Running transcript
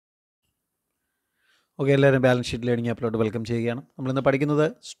Okay, എല്ലാവരും balance sheet learning ആപ്പിലോട്ട് welcome ചെയ്യുകയാണ്. നമ്മളിന്ന് പഠിക്കുന്നത്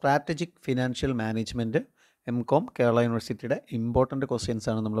സ്ട്രാറ്റജിക് ഫിനാൻഷ്യൽ മാനേജ്മെൻറ്റ് എം.കോം കേരള യൂണിവേഴ്സിറ്റിയുടെ ഇമ്പോർട്ടൻറ്റ് ക്വസ്റ്റ്യൻസ്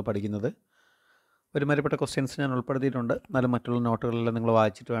ആണ് നമ്മൾ പഠിക്കുന്നത്. ഒരുമാതിരിപ്പെട്ട ക്വസ്റ്റ്യൻസ് ഞാൻ ഉൾപ്പെടുത്തിയിട്ടുണ്ട്, എന്നാലും മറ്റുള്ള നോട്ടുകളെല്ലാം നിങ്ങൾ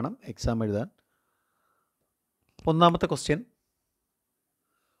വായിച്ചിട്ട് വേണം എക്സാം എഴുതാൻ. ഒന്നാമത്തെ ക്വസ്റ്റ്യൻ,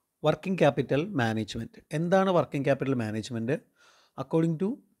 വർക്കിംഗ് ക്യാപിറ്റൽ മാനേജ്മെൻറ്റ്. എന്താണ് working capital management? According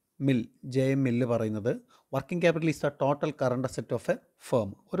to ജെ.എം. Mill പറയുന്നത് working capital is the total current asset of A firm.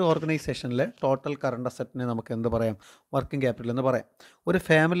 ഒരു ഓർഗനൈസേഷനിലെ ടോട്ടൽ കറണ്ട് അസെറ്റിനെ നമുക്ക് എന്ത് പറയാം? വർക്കിംഗ് ക്യാപിറ്റൽ എന്ന് പറയാം. ഒരു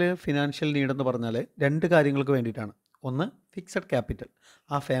ഫാമിലി ഫിനാൻഷ്യൽ നീഡ് എന്ന് പറഞ്ഞാൽ രണ്ട് കാര്യങ്ങൾക്ക് വേണ്ടിയിട്ടാണ്. ഒന്ന്, ഫിക്സഡ് ക്യാപിറ്റൽ.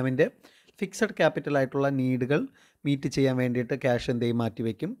 ആ ഫാമിൻ്റെ ഫിക്സഡ് ക്യാപിറ്റലായിട്ടുള്ള നീഡുകൾ മീറ്റ് ചെയ്യാൻ വേണ്ടിയിട്ട് ക്യാഷ് എന്തെയും മാറ്റി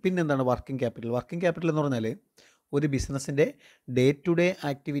വയ്ക്കും. പിന്നെന്താണ് വർക്കിംഗ് ക്യാപിറ്റൽ? വർക്കിംഗ് ക്യാപിറ്റൽ എന്ന് പറഞ്ഞാൽ ഒരു ബിസിനസ്സിൻ്റെ day to day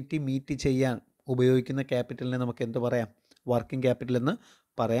activity meet ചെയ്യാൻ ഉപയോഗിക്കുന്ന ക്യാപിറ്റലിനെ നമുക്ക് എന്ത് പറയാം? വർക്കിംഗ് ക്യാപിറ്റൽ എന്ന്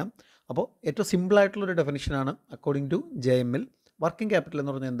പറയാം. അപ്പോൾ ഏറ്റവും സിമ്പിളായിട്ടുള്ളൊരു ഡെഫിനിഷനാണ് അക്കോർഡിംഗ് ടു ജെ.എം. വർക്കിംഗ് ക്യാപിറ്റൽ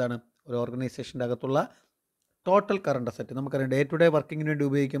എന്ന് പറഞ്ഞാൽ എന്താണ്? ഒരു ഓർഗനൈസേഷൻ്റെ അകത്തുള്ള ടോട്ടൽ കറണ്ട് അസെറ്റ്. നമുക്കറിയാം, ഡേ ടു ഡേ വർക്കിങ്ങിന് വേണ്ടി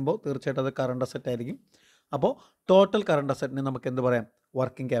ഉപയോഗിക്കുമ്പോൾ തീർച്ചയായിട്ടും അത് കറണ്ട് അസെറ്റ് ആയിരിക്കും. അപ്പോൾ ടോട്ടൽ കറണ്ട് അസെറ്റിനെ നമുക്ക് എന്ത് പറയാം?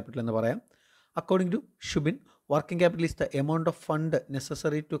 വർക്കിംഗ് ക്യാപിറ്റൽ എന്ന് പറയാം. According to Shubin, working capital is the amount of fund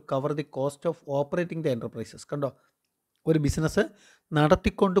necessary to cover the cost of operating the enterprises. കണ്ടോ, ഒരു ബിസിനസ്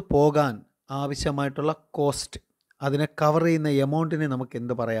നടത്തിക്കൊണ്ട് പോകാൻ ആവശ്യമായിട്ടുള്ള കോസ്റ്റ്, അതിനെ കവർ ചെയ്യുന്ന എമൗണ്ടിനെ നമുക്ക്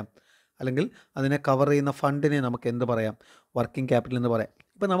എന്ത് പറയാം? അല്ലെങ്കിൽ അതിനെ കവർ ചെയ്യുന്ന ഫണ്ടിനെ നമുക്ക് എന്ത് പറയാം? വർക്കിംഗ് ക്യാപിറ്റൽ എന്ന് പറയാം.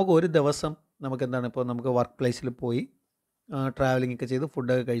 ഇപ്പോൾ നമുക്ക് ഒരു ദിവസം നമുക്ക് എന്താണ്, ഇപ്പോൾ നമുക്ക് വർക്ക് പ്ലേസിൽ പോയി ട്രാവലിംഗ് ഒക്കെ ചെയ്ത്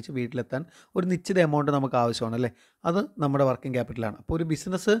ഫുഡൊക്കെ കഴിച്ച് വീട്ടിലെത്താൻ ഒരു നിശ്ചിത എമൗണ്ട് നമുക്ക് ആവശ്യമാണ്, അല്ലേ? അത് നമ്മുടെ വർക്കിംഗ് ക്യാപിറ്റലാണ്. അപ്പോൾ ഒരു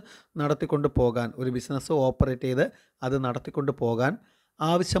ബിസിനസ് നടത്തിക്കൊണ്ട് പോകാൻ, ഒരു ബിസിനസ് ഓപ്പറേറ്റ് ചെയ്ത് അത് നടത്തിക്കൊണ്ട് പോകാൻ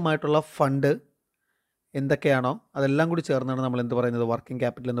ആവശ്യമായിട്ടുള്ള ഫണ്ട് എന്തൊക്കെയാണോ അതെല്ലാം കൂടി ചേർന്നാണ് നമ്മൾ എന്ത് പറയുന്നത്? വർക്കിംഗ്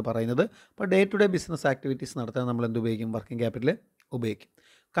ക്യാപിറ്റൽ എന്ന് പറയുന്നത്. അപ്പോൾ day to day business activities നടത്താൻ നമ്മൾ എന്ത് ഉപയോഗിക്കും? വർക്കിംഗ് ക്യാപിറ്റൽ ഉപയോഗിക്കും.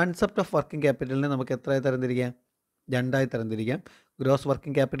 കൺസെപ്റ്റ് ഓഫ് വർക്കിംഗ് ക്യാപിറ്റലിനെ നമുക്ക് എത്രയായി തരംതിരിക്കാം? രണ്ടായി തരംതിരിക്കാം. Gross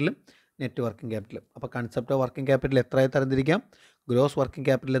working ക്യാപിറ്റലും net working ക്യാപിറ്റലും. അപ്പോൾ കൺസെപ്റ്റ് ഓഫ് വർക്കിംഗ് ക്യാപിറ്റൽ എത്രയായി തരംതിരിക്കാം? ഗ്രോസ് വർക്കിംഗ്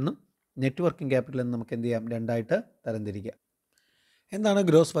ക്യാപിറ്റൽ എന്നും നെറ്റ് വർക്കിംഗ് ക്യാപിറ്റൽ എന്നും നമുക്ക് എന്ത് ചെയ്യാം? രണ്ടായിട്ട് തരംതിരിക്കാം. എന്താണ്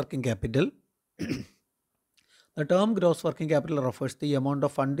gross working capital? The term gross working capital refers to the amount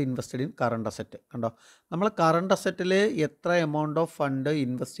of fund invested in current asset. കണ്ടോ, നമ്മൾ കറണ്ട് അസറ്റിൽ എത്ര എമൗണ്ട് ഓഫ് ഫണ്ട്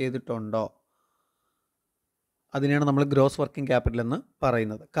ഇൻവെസ്റ്റ് ചെയ്തിട്ടുണ്ടോ അതിനെയാണ് നമ്മൾ ഗ്രോസ് വർക്കിംഗ് ക്യാപിറ്റൽ എന്ന്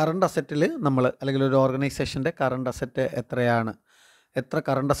പറയുന്നത്. കറണ്ട് അസറ്റിൽ നമ്മൾ, അല്ലെങ്കിൽ ഒരു ഓർഗനൈസേഷൻ്റെ കറണ്ട് അസറ്റ് എത്രയാണ്, എത്ര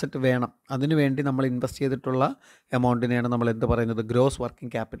കറണ്ട് അസറ്റ് വേണം, അതിനു വേണ്ടി നമ്മൾ ഇൻവെസ്റ്റ് ചെയ്തിട്ടുള്ള എമൗണ്ടിനെയാണ് നമ്മൾ എന്ത് പറയുന്നത്? ഗ്രോസ്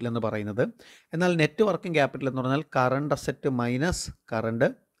വർക്കിംഗ് ക്യാപിറ്റൽ എന്ന് പറയുന്നത്. എന്നാൽ നെറ്റ് വർക്കിംഗ് ക്യാപിറ്റൽ എന്ന് പറഞ്ഞാൽ current asset minus current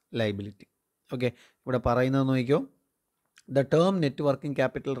liability. Okay, ഇവിടെ പറയുന്നത് നോക്കിക്കോ. The term net working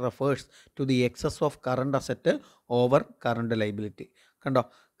capital refers to the excess of current asset over current liability. കണ്ടോ,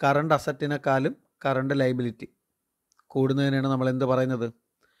 കറണ്ട് അസറ്റിനെക്കാളും കറണ്ട് ലൈബിലിറ്റി കൂടുന്നതിനാണ് നമ്മൾ എന്ത് പറയുന്നത്?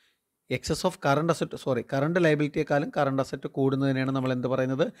 Excess of current asset, current ലൈബിലിറ്റിയെക്കാളും current asset കൂടുന്നതിനാണ് നമ്മൾ എന്ത്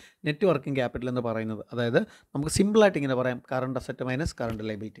പറയുന്നത്? നെറ്റ് വർക്കിംഗ് ക്യാപിറ്റൽ എന്ന് പറയുന്നത്. അതായത് നമുക്ക് സിമ്പിളായിട്ട് ഇങ്ങനെ പറയാം, current asset minus current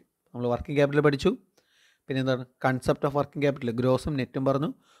liability. നമ്മൾ വർക്കിംഗ് ക്യാപിറ്റൽ പഠിച്ചു. പിന്നെ എന്താണ് കൺസെപ്റ്റ് ഓഫ് വർക്കിംഗ് ക്യാപിറ്റൽ? ഗ്രോസും നെറ്റും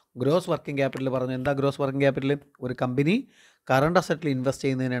പറഞ്ഞു. ഗ്രോസ് വർക്കിംഗ് ക്യാപിറ്റൽ പറഞ്ഞു. എന്താ ഗ്രോസ് വർക്കിംഗ് ക്യാപിറ്റൽ? ഒരു കമ്പനി കറണ്ട് അസറ്റിൽ ഇൻവെസ്റ്റ്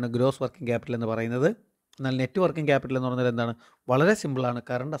ചെയ്യുന്നതിനാണ് ഗ്രോസ് വർക്കിംഗ് ക്യാപിറ്റൽ എന്ന് പറയുന്നത്. എന്നാൽ നെറ്റ് വർക്കിംഗ് ക്യാപിറ്റൽ എന്ന് പറഞ്ഞാൽ എന്താണ്? വളരെ സിമ്പിളാണ്.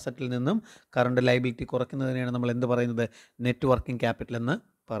 കറണ്ട് അസറ്റിൽ നിന്നും കറണ്ട് ലൈബിലിറ്റി കുറയ്ക്കുന്നതിനെയാണ് നമ്മൾ എന്ത് പറയുന്നത്? നെറ്റ് വർക്കിംഗ് ക്യാപിറ്റൽ എന്ന്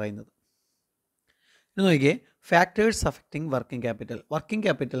പറയുന്നത്. ഇനി നോക്കിയേ, factors affecting working capital. Working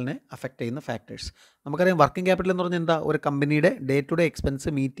ക്യാപിറ്റലിനെ affect ചെയ്യുന്ന ഫാക്ടേഴ്സ്. നമുക്കറിയാം, വർക്കിംഗ് ക്യാപിറ്റൽ എന്ന് പറഞ്ഞാൽ എന്താ? ഒരു കമ്പനിയുടെ day to day expense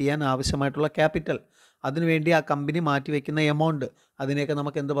meet ചെയ്യാൻ ആവശ്യമായിട്ടുള്ള ക്യാപിറ്റൽ, അതിനുവേണ്ടി ആ കമ്പനി മാറ്റി വയ്ക്കുന്ന എമൗണ്ട്, അതിനെയൊക്കെ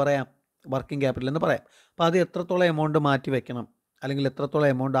നമുക്ക് എന്ത് പറയാം? വർക്കിംഗ് ക്യാപിറ്റൽ എന്ന് പറയാം. അപ്പോൾ അത് എത്രത്തോളം എമൗണ്ട് മാറ്റി വയ്ക്കണം, അല്ലെങ്കിൽ എത്രത്തോളം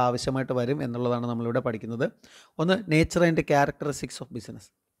എമൗണ്ട് ആവശ്യമായിട്ട് വരും എന്നുള്ളതാണ് നമ്മളിവിടെ പഠിക്കുന്നത്. ഒന്ന്, nature and characteristics of business.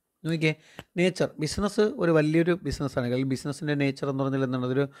 നോക്കിയേ, നേച്ചർ, ബിസിനസ് ഒരു വലിയൊരു ബിസിനസ് ആണെങ്കിൽ, അല്ലെങ്കിൽ ബിസിനസ്സിൻ്റെ നേച്ചർ എന്ന് പറഞ്ഞാൽ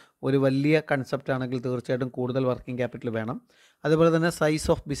എന്താണ്? ഒരു വലിയ കൺസെപ്റ്റ് ആണെങ്കിൽ തീർച്ചയായിട്ടും കൂടുതൽ വർക്കിംഗ് ക്യാപിറ്റൽ വേണം. അതുപോലെ തന്നെ സൈസ്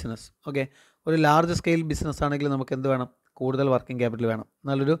ഓഫ് ബിസിനസ്. ഓക്കെ, ഒരു ലാർജ് സ്കെയിൽ ബിസിനസ് ആണെങ്കിൽ നമുക്ക് എന്ത് വേണം? കൂടുതൽ വർക്കിംഗ് ക്യാപിറ്റൽ വേണം.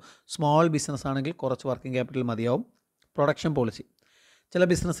 നല്ലൊരു സ്മോൾ ബിസിനസ് ആണെങ്കിൽ കുറച്ച് വർക്കിംഗ് ക്യാപിറ്റൽ മതിയാവും. Production policy. ചില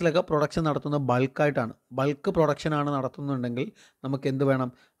ബിസിനസ്സിലൊക്കെ പ്രൊഡക്ഷൻ നടത്തുന്നത് ബൾക്കായിട്ടാണ്, ബൾക്ക് പ്രൊഡക്ഷനാണ് നടത്തുന്നുണ്ടെങ്കിൽ നമുക്ക് എന്ത് വേണം?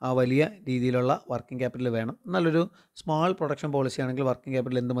 ആ വലിയ രീതിയിലുള്ള വർക്കിംഗ് ക്യാപിറ്റൽ വേണം. നല്ലൊരു സ്മോൾ പ്രൊഡക്ഷൻ പോളിസി ആണെങ്കിൽ വർക്കിംഗ്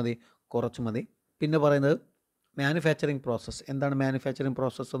ക്യാപിറ്റൽ എന്ത് മതി? കുറച്ച് മതി. പിന്നെ പറയുന്നത് മാനുഫാക്ചറിങ് പ്രോസസ്സ്. എന്താണ് മാനുഫാക്ചറിങ്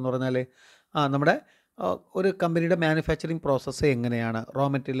പ്രോസസ്സ് എന്ന് പറഞ്ഞാൽ? നമ്മുടെ ഒരു കമ്പനിയുടെ മാനുഫാക്ചറിങ് പ്രോസസ്സ് എങ്ങനെയാണ്? റോ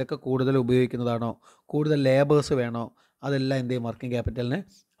മെറ്റീരിയലൊക്കെ കൂടുതൽ ഉപയോഗിക്കുന്നതാണോ, കൂടുതൽ ലേബേഴ്സ് വേണോ, അതെല്ലാം എന്ത് ചെയ്യും? വർക്കിംഗ് ക്യാപിറ്റലിനെ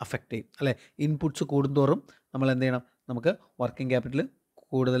അഫക്റ്റ് ചെയ്യും, അല്ലേ? ഇൻപുട്സ് കൂടുന്തോറും നമ്മൾ എന്ത് ചെയ്യണം? നമുക്ക് വർക്കിംഗ് ക്യാപിറ്റൽ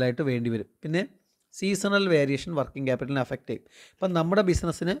കൂടുതലായിട്ട് വേണ്ടി വരും. പിന്നെ സീസണൽ വേരിയേഷൻ വർക്കിംഗ് ക്യാപിറ്റലിനെ അഫക്റ്റ് ചെയ്യും. ഇപ്പം നമ്മുടെ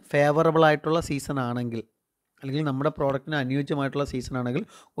ബിസിനസ്സിന് ഫേവറബിൾ ആയിട്ടുള്ള സീസൺ ആണെങ്കിൽ, അല്ലെങ്കിൽ നമ്മുടെ പ്രോഡക്റ്റിന് അനുയോജ്യമായിട്ടുള്ള സീസൺ ആണെങ്കിൽ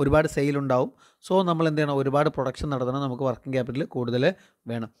ഒരുപാട് സെയിൽ ഉണ്ടാവും. സോ നമ്മൾ എന്ത് ചെയ്യണം? ഒരുപാട് പ്രൊഡക്ഷൻ നടത്തണം, നമുക്ക് വർക്കിംഗ് ക്യാപിറ്റൽ കൂടുതൽ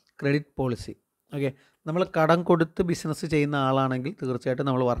വേണം. Credit policy. ഓക്കെ, നമ്മൾ കടം കൊടുത്ത് ബിസിനസ് ചെയ്യുന്ന ആളാണെങ്കിൽ തീർച്ചയായിട്ടും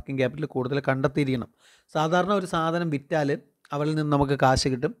നമ്മൾ വർക്കിംഗ് ക്യാപിറ്റൽ കൂടുതൽ കണ്ടെത്തിയിരിക്കണം. സാധാരണ ഒരു സാധനം വിറ്റാൽ അവരിൽ നിന്ന് നമുക്ക് കാശ്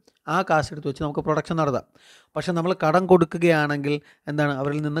കിട്ടും. ആ കാശ് എടുത്ത് വെച്ച് നമുക്ക് പ്രൊഡക്ഷൻ നടത്താം. പക്ഷേ നമ്മൾ കടം കൊടുക്കുകയാണെങ്കിൽ എന്താണ്,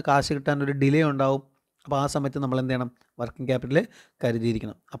 അവരിൽ നിന്ന് കാശ് കിട്ടാൻ ഒരു ഡിലേ ഉണ്ടാവും. അപ്പോൾ ആ സമയത്ത് നമ്മൾ എന്ത് ചെയ്യണം, വർക്കിംഗ് ക്യാപിറ്റൽ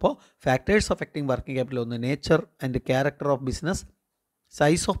കരുതിയിരിക്കണം. അപ്പോൾ ഫാക്ടേഴ്സ് അഫക്റ്റിംഗ് വർക്കിംഗ് ക്യാപിറ്റൽ: ഒന്ന്, nature and character of business,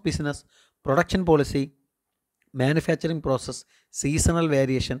 size of business, production policy, manufacturing process, seasonal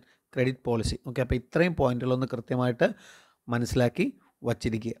variation, credit policy. Okay, അപ്പോൾ ഇത്രയും പോയിന്റുകളൊന്ന് കൃത്യമായിട്ട് മനസ്സിലാക്കി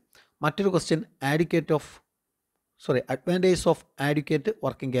വച്ചിരിക്കുക. മറ്റൊരു question, advantage of adequate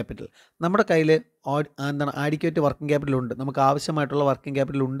working capital. നമ്മുടെ കയ്യിൽ ആഡിക്വേറ്റ് വർക്കിംഗ് ക്യാപിറ്റൽ ഉണ്ട്, നമുക്ക് ആവശ്യമായിട്ടുള്ള വർക്കിംഗ്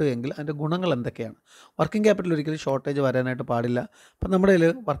ക്യാപിറ്റൽ ഉണ്ട് എങ്കിൽ അതിൻ്റെ ഗുണങ്ങൾ എന്തൊക്കെയാണ്? വർക്കിംഗ് ക്യാപിറ്റൽ ഒരിക്കലും ഷോർട്ടേജ് വരാനായിട്ട് പാടില്ല. അപ്പം നമ്മുടെ കയ്യിൽ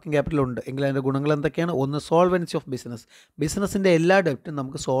വർക്കിംഗ് ക്യാപിറ്റൽ ഉണ്ട് എങ്കിൽ അതിൻ്റെ ഗുണങ്ങൾ എന്തൊക്കെയാണ്? ഒന്ന്, സോൾവൻസി ഓഫ് ബിസിനസ്സിൻ്റെ എല്ലാ ഡെപ്റ്റും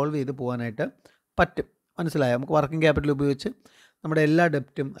നമുക്ക് സോൾവ് ചെയ്ത് പോകാനായിട്ട് പറ്റും. മനസ്സിലായോ? നമുക്ക് വർക്കിംഗ് ക്യാപിറ്റൽ ഉപയോഗിച്ച് നമ്മുടെ എല്ലാ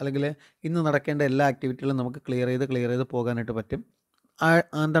ഡെപ്റ്റും അല്ലെങ്കിൽ ഇന്ന് നടക്കേണ്ട എല്ലാ ആക്ടിവിറ്റികളും നമുക്ക് ക്ലിയർ ചെയ്ത് പോകാനായിട്ട് പറ്റും.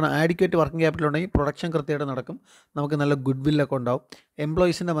 ആഡിക്വേറ്റ് വർക്കിംഗ് ക്യാപിറ്റൽ ഉണ്ടെങ്കിൽ പ്രൊഡക്ഷൻ കൃത്യമായിട്ട് നടക്കും, നമുക്ക് നല്ല ഗുഡ് വില്ലൊക്കെ ഉണ്ടാവും.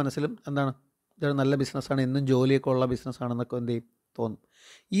 എംപ്ലോയീസിൻ്റെ മനസ്സിലും ഇതൊരു നല്ല ബിസിനസ്സാണ്, എന്നും ജോലിയൊക്കെ ഉള്ള ബിസിനസ്സാണെന്നൊക്കെ എന്ത് ചെയ്യും, തോന്നും.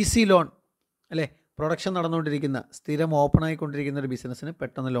 ഈസി ലോൺ അല്ലേ, പ്രൊഡക്ഷൻ നടന്നുകൊണ്ടിരിക്കുന്ന സ്ഥിരം ഓപ്പൺ ആയിക്കൊണ്ടിരിക്കുന്ന ഒരു ബിസിനസ്സിന്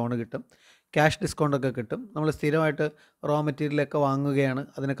പെട്ടെന്ന് ലോൺ കിട്ടും. ക്യാഷ് ഡിസ്കൗണ്ടൊക്കെ കിട്ടും. നമ്മൾ സ്ഥിരമായിട്ട് റോ മെറ്റീരിയലൊക്കെ വാങ്ങുകയാണ്,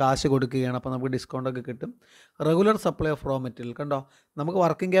 അതിന് കാശ് കൊടുക്കുകയാണ്, അപ്പോൾ നമുക്ക് ഡിസ്കൗണ്ടൊക്കെ കിട്ടും. Regular supply of raw material. കണ്ടോ, നമുക്ക്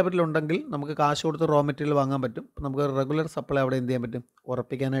വർക്കിംഗ് ക്യാപിറ്റൽ ഉണ്ടെങ്കിൽ നമുക്ക് കാശ് കൊടുത്ത് റോ മെറ്റീരിയൽ വാങ്ങാൻ പറ്റും. നമുക്ക് റെഗുലർ സപ്ലൈ അവിടെ എന്ത് ചെയ്യാൻ പറ്റും,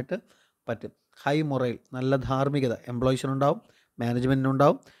 ഉറപ്പിക്കാനായിട്ട് പറ്റും. ഹൈ മൊറൈൽ, നല്ല ധാർമ്മികത എംപ്ലോയീസിനുണ്ടാവും,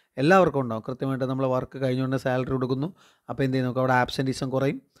 മാനേജ്മെൻറ്റിനുണ്ടാവും, എല്ലാവർക്കും ഉണ്ടാവും. കൃത്യമായിട്ട് നമ്മൾ വർക്ക് കഴിഞ്ഞുകൊണ്ട് സാലറി കൊടുക്കുന്നു. അപ്പോൾ എന്ത് ചെയ്യും, നമുക്ക് അവിടെ ആബ്സെൻറ്റീസം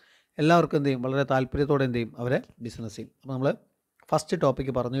കുറയും. എല്ലാവർക്കും എന്ത് ചെയ്യും, വളരെ താല്പര്യത്തോടെ എന്ത് ചെയ്യും, അവരെ ബിസിനസ് ചെയ്യും. അപ്പോൾ നമ്മൾ ഫസ്റ്റ്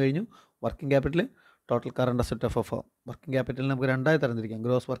ടോപ്പിക്ക് പറഞ്ഞു കഴിഞ്ഞു. Working capital, total current asset of A firm. Working ക്യാപിറ്റലിൽ നമുക്ക് രണ്ടായി തരംതിരിക്കാം: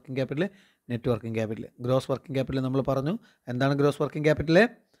 gross working capital, net working capital. Gross working capital നമ്മൾ പറഞ്ഞു. എന്താണ് ഗ്രോസ് വർക്കിംഗ് ക്യാപിറ്റൽ?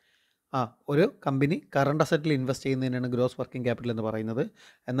 ഒരു കമ്പനി കറണ്ട് അസറ്റിൽ ഇൻവെസ്റ്റ് ചെയ്യുന്നതിനാണ് ഗ്രോസ് വർക്കിംഗ് ക്യാപിറ്റൽ എന്ന് പറയുന്നത്.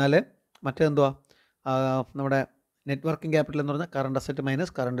 എന്നാൽ മറ്റേന്തുവാ, നമ്മുടെ നെറ്റ് വർക്കിംഗ് ക്യാപിറ്റൽ എന്ന് പറഞ്ഞാൽ current asset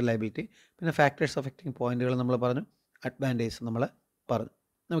minus current liability. പിന്നെ ഫാക്ടേഴ്സ് അഫക്റ്റിംഗ് പോയിന്റുകൾ നമ്മൾ പറഞ്ഞു, അഡ്വാൻറ്റേജ് നമ്മൾ പറഞ്ഞു.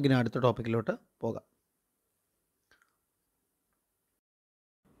 നമുക്കിനി അടുത്ത ടോപ്പിക്കിലോട്ട് പോകാം.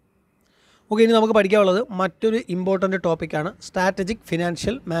 ഓക്കെ, ഇനി നമുക്ക് പഠിക്കാനുള്ളത് മറ്റൊരു ഇമ്പോർട്ടൻ്റ് ടോപ്പിക്കാണ് സ്ട്രാറ്റജിക്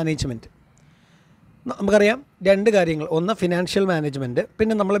ഫിനാൻഷ്യൽ മാനേജ്മെൻറ്റ്. നമുക്കറിയാം രണ്ട് കാര്യങ്ങൾ: ഒന്ന് ഫിനാൻഷ്യൽ മാനേജ്മെൻറ്റ്,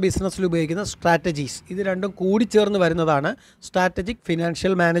 പിന്നെ നമ്മൾ ബിസിനസ്സിൽ ഉപയോഗിക്കുന്ന സ്ട്രാറ്റജീസ്. ഇത് രണ്ടും കൂടിച്ചേർന്ന് വരുന്നതാണ് സ്ട്രാറ്റജിക്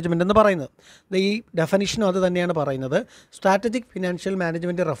ഫിനാൻഷ്യൽ മാനേജ്മെൻറ്റ് എന്ന് പറയുന്നത്. ഈ ഡെഫിനിഷനും അത് തന്നെയാണ് പറയുന്നത്. Strategic financial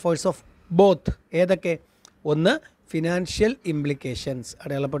management refers of both ഏതൊക്കെ? ഒന്ന്, ഫിനാൻഷ്യൽ ഇംപ്ലിക്കേഷൻസ്,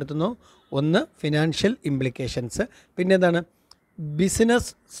 അടയാളപ്പെടുത്തുന്നു. ഒന്ന്, ഫിനാൻഷ്യൽ ഇംപ്ലിക്കേഷൻസ്. പിന്നെ എന്താണ്?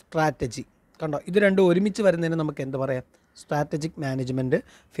 Business strategy. കണ്ടോ, ഇത് രണ്ടും ഒരുമിച്ച് വരുന്നതിന് നമുക്ക് എന്ത് പറയാം? സ്ട്രാറ്റജിക് മാനേജ്മെൻറ്റ്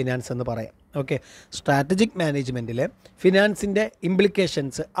ഫിനാൻസ് എന്ന് പറയാം. ഓക്കെ, സ്ട്രാറ്റജിക് മാനേജ്മെൻറ്റിൽ ഫിനാൻസിൻ്റെ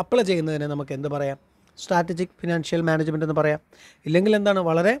ഇംപ്ലിക്കേഷൻസ് അപ്ലൈ ചെയ്യുന്നതിന് നമുക്ക് എന്ത് പറയാം? സ്ട്രാറ്റജിക് ഫിനാൻഷ്യൽ മാനേജ്മെൻറ്റ് എന്ന് പറയാം. ഇല്ലെങ്കിൽ എന്താണ്,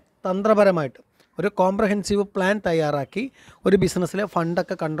 വളരെ തന്ത്രപരമായിട്ട് ഒരു കോംപ്രഹെൻസീവ് പ്ലാൻ തയ്യാറാക്കി ഒരു ബിസിനസ്സിലെ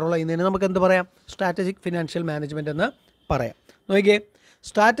ഫണ്ടൊക്കെ കൺട്രോൾ ചെയ്യുന്നതിന് നമുക്ക് എന്ത് പറയാം? സ്ട്രാറ്റജിക് ഫിനാൻഷ്യൽ മാനേജ്മെൻറ്റ് എന്ന് പറയാം. നോക്കിയേ,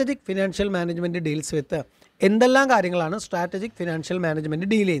 strategic financial management deals with എന്തെല്ലാം കാര്യങ്ങളാണ് സ്ട്രാറ്റജിക് ഫിനാൻഷ്യൽ മാനേജ്മെൻറ്റ്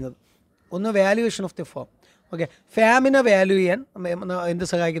ഡീൽ ചെയ്യുന്നത്? ഒന്ന്, valuation of the firm. Okay, ഫാമിനെ value ചെയ്യാൻ എന്ത്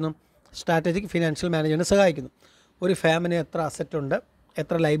സഹായിക്കുന്നു? സ്ട്രാറ്റജിക് ഫിനാൻഷ്യൽ മാനേജ്മെൻറ്റ് സഹായിക്കുന്നു. ഒരു ഫാമിന് എത്ര അസറ്റ് ഉണ്ട്,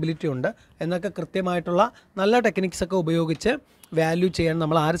 എത്ര ലൈബിലിറ്റി ഉണ്ട് എന്നൊക്കെ കൃത്യമായിട്ടുള്ള നല്ല ടെക്നിക്സൊക്കെ ഉപയോഗിച്ച് വാല്യൂ ചെയ്യാൻ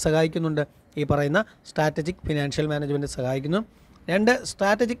നമ്മൾ ആര് സഹായിക്കുന്നുണ്ട്? ഈ പറയുന്ന സ്ട്രാറ്റജിക് ഫിനാൻഷ്യൽ മാനേജ്മെൻറ്റ് സഹായിക്കുന്നു. രണ്ട്,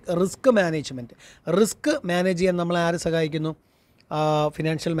 സ്ട്രാറ്റജിക് റിസ്ക് മാനേജ് ചെയ്യാൻ നമ്മൾ ആര് സഹായിക്കുന്നു?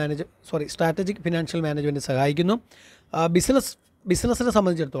 സ്ട്രാറ്റജിക് ഫിനാൻഷ്യൽ മാനേജ്മെൻറ്റ് സഹായിക്കുന്നു. ബിസിനസ്സിനെ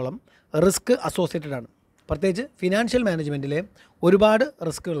സംബന്ധിച്ചിടത്തോളം റിസ്ക് അസോസിയേറ്റഡ് ആണ്. പ്രത്യേകിച്ച് ഫിനാൻഷ്യൽ മാനേജ്മെൻറ്റിൽ ഒരുപാട്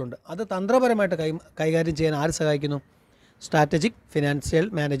റിസ്ക്കുകളുണ്ട്. അത് തന്ത്രപരമായിട്ട് കൈകാര്യം ചെയ്യാൻ ആര് സഹായിക്കുന്നു? സ്ട്രാറ്റജിക് ഫിനാൻഷ്യൽ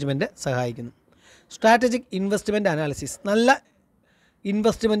മാനേജ്മെൻറ്റ് സഹായിക്കുന്നു. Strategic investment analysis. നല്ല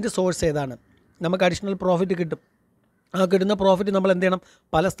ഇൻവെസ്റ്റ്മെൻറ്റ് സോഴ്സ് ഏതാണ്? നമുക്ക് അഡീഷണൽ പ്രോഫിറ്റ് കിട്ടും. ആ കിട്ടുന്ന പ്രോഫിറ്റ് നമ്മൾ എന്ത് ചെയ്യണം?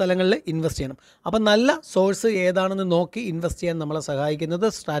 പല സ്ഥലങ്ങളിൽ ഇൻവെസ്റ്റ് ചെയ്യണം. അപ്പം നല്ല സോഴ്സ് ഏതാണെന്ന് നോക്കി ഇൻവെസ്റ്റ് ചെയ്യാൻ നമ്മളെ സഹായിക്കുന്നത്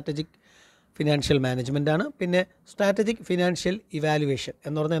സ്ട്രാറ്റജിക് ഫിനാൻഷ്യൽ മാനേജ്മെൻറ്റാണ്. പിന്നെ സ്ട്രാറ്റജിക് ഫിനാൻഷ്യൽ ഇവാലുവേഷൻ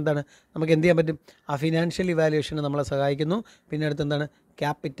എന്ന് പറഞ്ഞാൽ എന്താണ്? നമുക്ക് എന്ത് ചെയ്യാൻ പറ്റും? ആ ഫിനാൻഷ്യൽ ഇവാലുവേഷന് നമ്മളെ സഹായിക്കുന്നു. പിന്നെ അടുത്ത് എന്താണ്?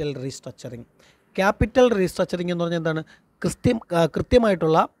 ക്യാപിറ്റൽ റീസ്ട്രക്ചറിങ് എന്ന് പറഞ്ഞാൽ എന്താണ്?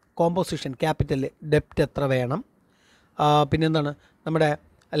 കൃത്യമായിട്ടുള്ള കോമ്പോസിഷൻ, ക്യാപിറ്റൽ ഡെപ്റ്റ് എത്ര വേണം, പിന്നെന്താണ് നമ്മുടെ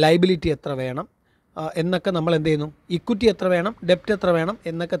ലൈബിലിറ്റി എത്ര വേണം എന്നൊക്കെ നമ്മൾ എന്ത് ചെയ്യുന്നു? ഇക്വിറ്റി എത്ര വേണം, ഡെപ്റ്റ് എത്ര വേണം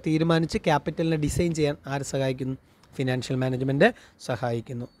എന്നൊക്കെ തീരുമാനിച്ച് ക്യാപിറ്റലിനെ ഡിസൈൻ ചെയ്യാൻ ആര് സഹായിക്കുന്നു? ഫിനാൻഷ്യൽ മാനേജ്മെൻറ്റ്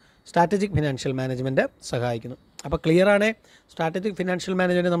സഹായിക്കുന്നു. സ്ട്രാറ്റജിക് ഫിനാൻഷ്യൽ മാനേജ്മെൻറ്റ് സഹായിക്കുന്നു. അപ്പോൾ ക്ലിയറാണ്. സ്ട്രാറ്റജിക് ഫിനാൻഷ്യൽ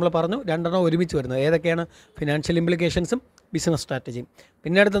മാനേജ്മെൻറ്റ് നമ്മൾ പറഞ്ഞു, രണ്ടെണ്ണം ഒരുമിച്ച് വരുന്നത് ഏതൊക്കെയാണ്? Financial ഇംപ്ലിക്കേഷൻസും business സ്ട്രാറ്റജിയും.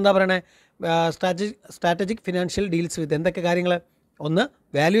 പിന്നെ അടുത്ത് എന്താ പറയണേ? സ്ട്രാറ്റജിക് ഫിനാൻഷ്യൽ ഡീൽസ് വിത്ത് എന്തൊക്കെ കാര്യങ്ങൾ? ഒന്ന്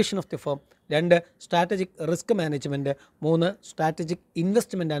valuation of the firm, 2 strategic risk management, 3 strategic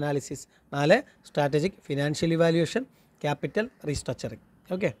investment analysis, 4 strategic financial evaluation, capital restructuring.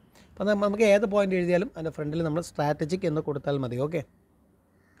 Okay, അപ്പോൾ നമുക്ക് ഏത് പോയിൻ്റ് എഴുതിയാലും അതിൻ്റെ ഫ്രണ്ടിൽ നമ്മൾ സ്ട്രാറ്റജിക് എന്ന് കൊടുത്താൽ മതി. ഓക്കെ,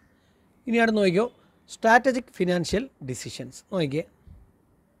 ഇനി അവിടെ നോക്കിയോ സ്ട്രാറ്റജിക് ഫിനാൻഷ്യൽ ഡിസിഷൻസ്. നോക്കിയേ,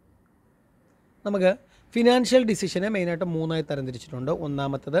 നമുക്ക് ഫിനാൻഷ്യൽ ഡിസിഷനെ മെയിനായിട്ട് 3ആയി തരംതിരിച്ചിട്ടുണ്ട്.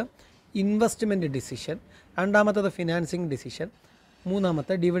 ഒന്നാമത്തത് ഇൻവെസ്റ്റ്മെൻറ്റ് ഡിസിഷൻ, രണ്ടാമത്തത് ഫിനാൻസിങ് ഡിസിഷൻ,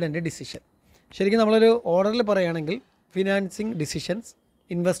 മൂന്നാമത്തെ ഡിവിഡൻഡ് ഡിസിഷൻ. ശരിക്കും നമ്മളൊരു ഓർഡറിൽ പറയുകയാണെങ്കിൽ financing decisions,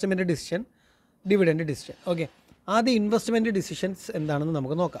 investment decision, dividend decision. Okay, ആദ്യം ഇൻവെസ്റ്റ്മെൻറ്റ് ഡിസിഷൻസ് എന്താണെന്ന്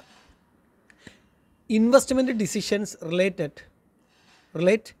നമുക്ക് നോക്കാം. Investment decisions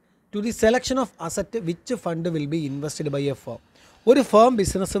relate to the selection of asset which fund will be invested by A firm. ഒരു ഫേം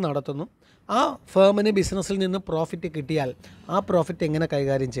ബിസിനസ് നടത്തുന്നു, ആ ഫേമിന് ബിസിനസ്സിൽ നിന്ന് പ്രോഫിറ്റ് കിട്ടിയാൽ ആ പ്രോഫിറ്റ് എങ്ങനെ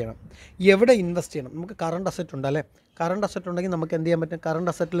കൈകാര്യം ചെയ്യണം, എവിടെ ഇൻവെസ്റ്റ് ചെയ്യണം. നമുക്ക് കറണ്ട് അസറ്റ് ഉണ്ട് അല്ലേ, കറണ്ട് അസറ്റ് ഉണ്ടെങ്കിൽ നമുക്ക് എന്ത് ചെയ്യാൻ പറ്റും, കറണ്ട്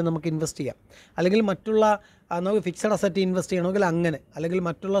അസറ്റിൽ നമുക്ക് ഇൻവെസ്റ്റ് ചെയ്യാം. അല്ലെങ്കിൽ മറ്റുള്ള നമുക്ക് ഫിക്സഡ് അസറ്റ് ഇൻവെസ്റ്റ് ചെയ്യണമെങ്കിൽ അങ്ങനെ, അല്ലെങ്കിൽ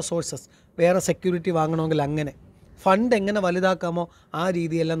മറ്റുള്ള സോഴ്സസ് വേറെ സെക്യൂരിറ്റി വാങ്ങണമെങ്കിൽ അങ്ങനെ. ഫണ്ട് എങ്ങനെ വലുതാക്കാമോ ആ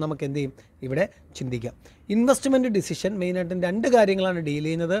രീതിയെല്ലാം നമുക്ക് എന്ത് ചെയ്യും ഇവിടെ ചിന്തിക്കാം. ഇൻവെസ്റ്റ്മെൻറ്റ് ഡിസിഷൻ മെയിനായിട്ടും 2 കാര്യങ്ങളാണ് ഡീൽ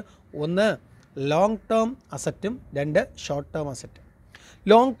ചെയ്യുന്നത്. ഒന്ന് long term അസറ്റും, 2 short term asset.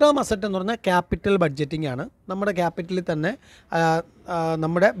 Long term asset എന്ന് പറഞ്ഞാൽ ക്യാപിറ്റൽ ബഡ്ജറ്റിംഗ് ആണ്. നമ്മുടെ ക്യാപിറ്റലിൽ തന്നെ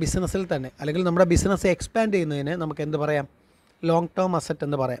നമ്മുടെ ബിസിനസ്സിൽ തന്നെ, അല്ലെങ്കിൽ നമ്മുടെ ബിസിനസ് എക്സ്പാൻഡ് ചെയ്യുന്നതിന് നമുക്ക് എന്ത് പറയാം, ലോങ് ടേം അസറ്റ്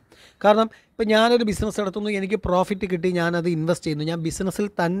എന്ന് പറയാം. കാരണം ഇപ്പോൾ ഞാനൊരു ബിസിനസ് നടത്തുന്നു, എനിക്ക് പ്രോഫിറ്റ് കിട്ടി, ഞാനത് ഇൻവെസ്റ്റ് ചെയ്യുന്നു, ഞാൻ ബിസിനസ്സിൽ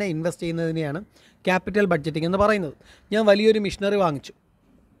തന്നെ ഇൻവെസ്റ്റ് ചെയ്യുന്നതിനെയാണ് ക്യാപിറ്റൽ ബഡ്ജറ്റിംഗ് എന്ന് പറയുന്നത്. ഞാൻ വലിയൊരു മിഷനറി വാങ്ങിച്ചു.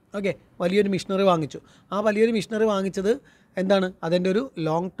 ഓക്കെ, വലിയൊരു മിഷനറി വാങ്ങിച്ചു. ആ വലിയൊരു മിഷനറി വാങ്ങിച്ചത് എന്താണ്, അതെൻ്റെ ഒരു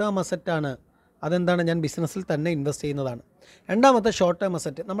ലോങ് ടേം അസറ്റാണ്. അതെന്താണ്, ഞാൻ ബിസിനസ്സിൽ തന്നെ ഇൻവെസ്റ്റ് ചെയ്യുന്നതാണ്. രണ്ടാമത്തെ ഷോർട്ട് ടേം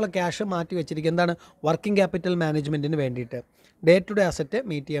അസറ്റ്, നമ്മൾ ക്യാഷ് മാറ്റി വെച്ചിരിക്കുക എന്താണ്, വർക്കിംഗ് ക്യാപിറ്റൽ മാനേജ്മെൻറ്റിന് വേണ്ടിയിട്ട്, day to day asset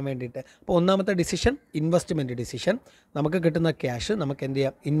meet ചെയ്യാൻ വേണ്ടിയിട്ട്. അപ്പോൾ ഒന്നാമത്തെ ഡിസിഷൻ ഇൻവെസ്റ്റ്മെൻറ്റ് ഡിസിഷൻ, നമുക്ക് കിട്ടുന്ന ക്യാഷ് നമുക്ക് എന്ത്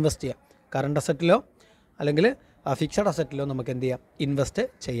ചെയ്യാം, ഇൻവെസ്റ്റ് ചെയ്യാം. കറണ്ട് അസറ്റിലോ അല്ലെങ്കിൽ ഫിക്സഡ് അസറ്റിലോ നമുക്ക് എന്ത് ചെയ്യാം, ഇൻവെസ്റ്റ്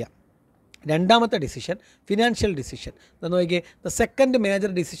ചെയ്യാം. രണ്ടാമത്തെ ഡിസിഷൻ ഫിനാൻഷ്യൽ ഡിസിഷൻ. എന്ന് നോക്കിയേ, the second major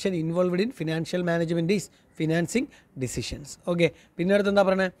decision involved in financial management is financing decisions. Okay, പിന്നെ അടുത്ത് എന്താ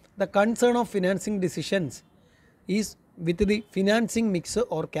പറയുന്നത്, the concern of financing decisions is with the financing mix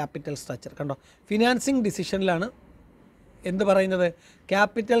or capital structure. കണ്ടോ, ഫിനാൻസിങ് ഡിസിഷനിലാണ് എന്ത് പറയുന്നത്,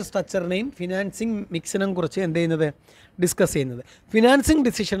 ക്യാപിറ്റൽ സ്ട്രക്ചറിനെയും ഫിനാൻസിങ് മിക്സിനെയും കുറിച്ച് എന്ത് ചെയ്യുന്നത്, ഡിസ്കസ് ചെയ്യുന്നത്. ഫിനാൻസിങ്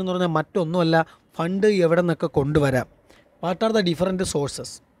ഡിസിഷൻ എന്ന് പറഞ്ഞാൽ മറ്റൊന്നുമല്ല, ഫണ്ട് എവിടെ നിന്നൊക്കെ കൊണ്ടുവരാം, what are the different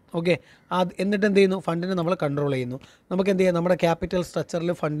sources. Okay, എന്നിട്ട് എന്ത് ചെയ്യുന്നു, ഫണ്ടിനെ നമ്മൾ കൺട്രോൾ ചെയ്യുന്നു. നമുക്ക് എന്ത് ചെയ്യാം, നമ്മുടെ ക്യാപിറ്റൽ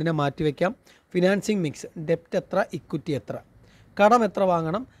സ്ട്രക്ചറിൽ ഫണ്ടിനെ മാറ്റി വയ്ക്കാം. ഫിനാൻസിങ് മിക്സ്, ഡെപ്റ്റ് എത്ര, ഇക്വിറ്റി എത്ര, കടം എത്ര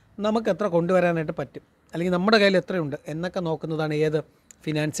വാങ്ങണം, നമുക്ക് എത്ര കൊണ്ടുവരാനായിട്ട് പറ്റും, അല്ലെങ്കിൽ നമ്മുടെ കയ്യിൽ എത്രയുണ്ട് എന്നൊക്കെ നോക്കുന്നതാണ് ഏത്,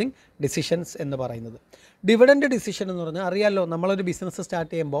 ഫിനാൻസിങ് ഡിസിഷൻസ് എന്ന് പറയുന്നത്. ഡിവിഡൻഡ് ഡിസിഷൻ എന്ന് പറഞ്ഞാൽ അറിയാമല്ലോ, നമ്മളൊരു ബിസിനസ്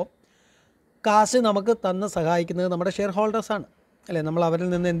സ്റ്റാർട്ട് ചെയ്യുമ്പോൾ കാശ് നമുക്ക് തന്ന് സഹായിക്കുന്നത് നമ്മുടെ ഷെയർ ഹോൾഡേഴ്സാണ് അല്ലേ. നമ്മൾ അവരിൽ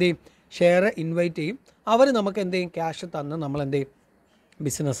നിന്ന് എന്ത് ചെയ്യും, ഷെയർ ഇൻവൈറ്റ് ചെയ്യും, അവർ നമുക്ക് എന്ത് ചെയ്യും, ക്യാഷ് തന്ന് നമ്മൾ എന്ത് ചെയ്യും,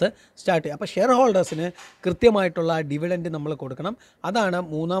 ബിസിനസ് സ്റ്റാർട്ട് ചെയ്യും. അപ്പോൾ ഷെയർ ഹോൾഡേഴ്സിന് കൃത്യമായിട്ടുള്ള ഡിവിഡൻഡ് നമ്മൾ കൊടുക്കണം. അതാണ്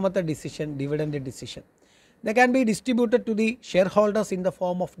മൂന്നാമത്തെ decision, dividend decision. The can be distributed to the share holders in the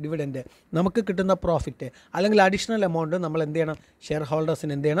form of dividend. നമുക്ക് കിട്ടുന്ന പ്രോഫിറ്റ് അല്ലെങ്കിൽ അഡീഷണൽ എമൗണ്ട് നമ്മൾ എന്ത് ചെയ്യണം, ഷെയർ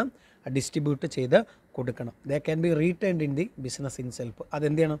ഹോൾഡേഴ്സിന് എന്ത് ചെയ്യണം, ഡിസ്ട്രിബ്യൂട്ട് ചെയ്ത് കൊടുക്കണം. The can be retained in the business in self.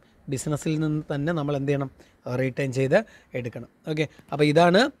 അതെന്ത് ചെയ്യണം, ബിസിനസ്സിൽ നിന്ന് തന്നെ നമ്മൾ എന്ത് ചെയ്യണം, റീറ്റേൺ ചെയ്ത് എടുക്കണം. ഓക്കെ, അപ്പോൾ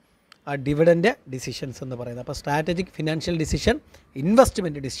ഇതാണ് ഡിവിഡൻഡ് ഡിസിഷൻസ് എന്ന് പറയുന്നത്. അപ്പോൾ strategic financial decision,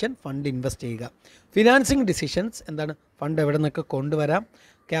 investment decision, fund invest ചെയ്യുക. ഫിനാൻസിങ് ഡിസിഷൻസ് എന്താണ്, ഫണ്ട് എവിടെ നിന്നൊക്കെ കൊണ്ടുവരാം,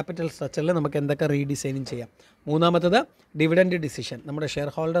 ക്യാപിറ്റൽ സ്ട്രക്ചറിൽ നമുക്ക് എന്തൊക്കെ റീഡിസൈനിങ് ചെയ്യാം. മൂന്നാമത്തത് ഡിവിഡൻഡ് ഡിസിഷൻ, നമ്മുടെ ഷെയർ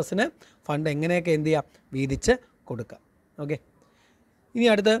ഹോൾഡേഴ്സിന് ഫണ്ട് എങ്ങനെയൊക്കെ എന്ത് ചെയ്യാം, വീതിച്ച് കൊടുക്കാം. ഓക്കെ, ഇനി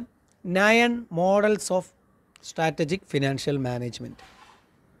അടുത്ത് 9 models of strategic financial management.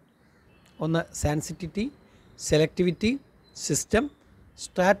 ഒന്ന് sensitivity, selectivity, system,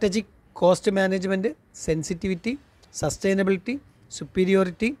 strategic cost management, sensitivity, sustainability,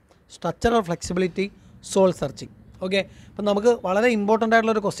 superiority, structural flexibility, soul searching. Okay, അപ്പം നമുക്ക് വളരെ ഇമ്പോർട്ടൻ്റ്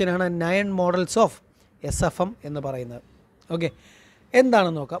ആയിട്ടുള്ളൊരു ക്വസ്റ്റ്യനാണ് 9 മോഡൽസ് ഓഫ് SFM എന്ന് പറയുന്നത്. ഓക്കെ,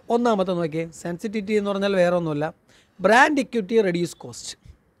 എന്താണെന്ന് നോക്കാം. ഒന്നാമത്തെ നോക്കിയേ, സെൻസിറ്റിവിറ്റി എന്ന് പറഞ്ഞാൽ വേറെ ഒന്നുമില്ല, brand equity reduce cost.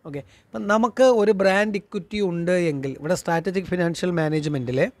 Okay, അപ്പം നമുക്ക് ഒരു ബ്രാൻഡ് ഇക്വിറ്റി ഉണ്ട് എങ്കിൽ ഇവിടെ സ്ട്രാറ്റജിക് ഫിനാൻഷ്യൽ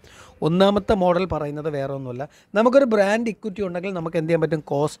മാനേജ്മെൻറ്റിൽ ഒന്നാമത്തെ മോഡൽ പറയുന്നത് വേറെ ഒന്നുമില്ല, നമുക്കൊരു ബ്രാൻഡ് ഇക്വിറ്റി ഉണ്ടെങ്കിൽ നമുക്ക് എന്ത് ചെയ്യാൻ പറ്റും,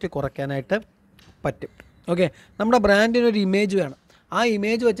 കോസ്റ്റ് കുറയ്ക്കാനായിട്ട് പറ്റും. ഓക്കെ, നമ്മുടെ ബ്രാൻഡിനൊരു ഇമേജ് വേണം, ആ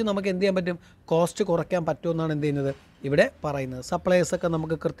ഇമേജ് വെച്ച് നമുക്ക് എന്ത് ചെയ്യാൻ പറ്റും, കോസ്റ്റ് കുറയ്ക്കാൻ പറ്റുമെന്നാണ് എന്ത് ചെയ്യുന്നത് ഇവിടെ പറയുന്നത്. സപ്ലയേഴ്സൊക്കെ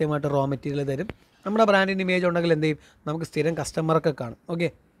നമുക്ക് കൃത്യമായിട്ട് റോ മെറ്റീരിയൽ തരും, നമ്മുടെ ബ്രാൻഡിൻ്റെ ഇമേജ് ഉണ്ടെങ്കിൽ എന്ത് ചെയ്യും, നമുക്ക് സ്ഥിരം കസ്റ്റമറൊക്കെ കാണും. ഓക്കെ,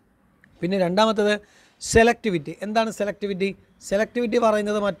 പിന്നെ രണ്ടാമത്തത് സെലക്ടിവിറ്റി. എന്താണ് സെലക്ടിവിറ്റി? സെലക്ടിവിറ്റി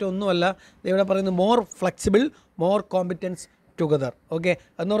പറയുന്നത് മറ്റൊന്നുമല്ല, ഇവിടെ പറയുന്നത് more flexible, more competence together. Okay,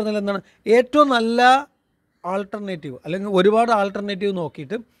 എന്ന് പറഞ്ഞാൽ എന്താണ്, ഏറ്റവും നല്ല ആൾട്ടർനേറ്റീവ് അല്ലെങ്കിൽ ഒരുപാട് ആൾട്ടർനേറ്റീവ്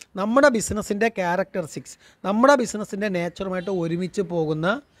നോക്കിയിട്ട് നമ്മുടെ ബിസിനസ്സിൻ്റെ ക്യാരക്ടറിസ്റ്റിക്സ്, നമ്മുടെ ബിസിനസ്സിൻ്റെ നേച്ചറുമായിട്ട് ഒരുമിച്ച് പോകുന്ന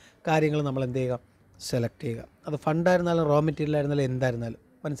കാര്യങ്ങൾ നമ്മൾ എന്ത് ചെയ്യുക, സെലക്ട് ചെയ്യുക. അത് ഫണ്ടായിരുന്നാലും റോ മെറ്റീരിയൽ ആയിരുന്നാലും എന്തായിരുന്നാലും.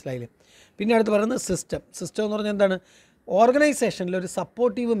 മനസ്സിലായില്ലേ? പിന്നെ അടുത്ത് പറയുന്നത് സിസ്റ്റം. സിസ്റ്റം എന്ന് പറഞ്ഞാൽ എന്താണ്? ഓർഗനൈസേഷനിൽ ഒരു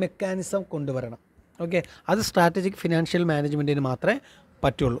സപ്പോർട്ടീവ് മെക്കാനിസം കൊണ്ടുവരണം. ഓക്കെ, അത് സ്ട്രാറ്റജിക് ഫിനാൻഷ്യൽ മാനേജ്മെൻറ്റിന് മാത്രമേ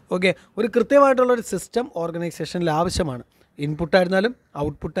പറ്റുള്ളൂ. ഓക്കെ, ഒരു കൃത്യമായിട്ടുള്ളൊരു സിസ്റ്റം ഓർഗനൈസേഷനിൽ ആവശ്യമാണ്. ഇൻപുട്ടായിരുന്നാലും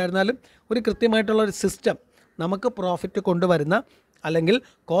ഔട്ട്പുട്ടായിരുന്നാലും ഒരു കൃത്യമായിട്ടുള്ളൊരു സിസ്റ്റം, നമുക്ക് പ്രോഫിറ്റ് കൊണ്ടുവരുന്ന അല്ലെങ്കിൽ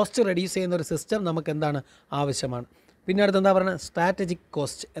കോസ്റ്റ് റെഡ്യൂസ് ചെയ്യുന്ന ഒരു സിസ്റ്റം നമുക്ക് എന്താണ് ആവശ്യമാണ്. പിന്നെ അടുത്ത് എന്താ പറയുന്നത്? Strategic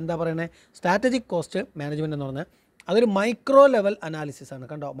cost. എന്താ പറയുന്നത്? സ്ട്രാറ്റജിക് കോസ്റ്റ് മാനേജ്മെൻറ്റ് എന്ന് പറഞ്ഞാൽ അതൊരു മൈക്രോ ലെവൽ അനാലിസിസ് ആണ്.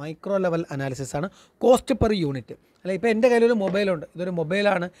 കണ്ടോ, മൈക്രോ ലെവൽ അനാലിസിസ് ആണ്. Cost per unit. അല്ല, ഇപ്പോൾ എൻ്റെ കയ്യിലൊരു മൊബൈലുണ്ട്, ഇതൊരു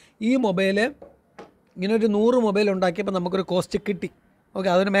മൊബൈലാണ്. ഈ മൊബൈൽ ഇങ്ങനെ ഒരു 100 മൊബൈൽ ഉണ്ടാക്കിയപ്പോൾ നമുക്കൊരു കോസ്റ്റ് കിട്ടി. ഓക്കെ,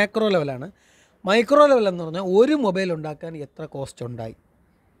 അതൊരു മാക്രോ ലെവലാണ്. മൈക്രോ ലെവൽ എന്ന് പറഞ്ഞാൽ ഒരു മൊബൈൽ ഉണ്ടാക്കാൻ എത്ര കോസ്റ്റ് ഉണ്ടായി,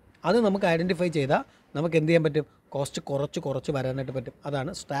 അത് നമുക്ക് ഐഡൻറ്റിഫൈ ചെയ്താൽ നമുക്ക് എന്ത് ചെയ്യാൻ പറ്റും? കോസ്റ്റ് കുറച്ച് വരാനായിട്ട് പറ്റും.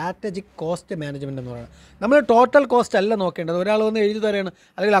 അതാണ് സ്ട്രാറ്റജിക് കോസ്റ്റ് മാനേജ്മെൻറ്റ് എന്ന് പറയുന്നത്. നമ്മൾ ടോട്ടൽ കോസ്റ്റ് അല്ല നോക്കേണ്ടത്. ഒരാൾ വന്ന് എഴുതി തരികയാണ്,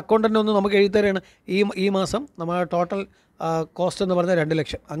 അല്ലെങ്കിൽ അക്കൗണ്ടൻ്റ് ഒന്ന് നമുക്ക് എഴുതി തരികയാണ്, ഈ മാസം നമ്മുടെ ടോട്ടൽ കോസ്റ്റ് എന്ന് പറഞ്ഞാൽ 2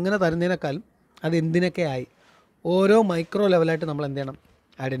 ലക്ഷം. അങ്ങനെ തരുന്നതിനേക്കാളും അത് എന്തിനൊക്കെ ആയി, ഓരോ മൈക്രോ ലെവലായിട്ട് നമ്മൾ എന്ത് ചെയ്യണം?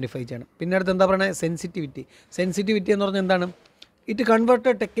 ഐഡൻറ്റിഫൈ ചെയ്യണം. പിന്നെ അടുത്ത് എന്താ പറയുന്നത്? സെൻസിറ്റിവിറ്റി. സെൻസിറ്റിവിറ്റി എന്ന് പറഞ്ഞാൽ എന്താണ്? It convert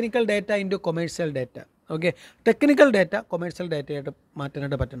technical data into commercial data. Okay, technical data commercial ഡാറ്റയായിട്ട്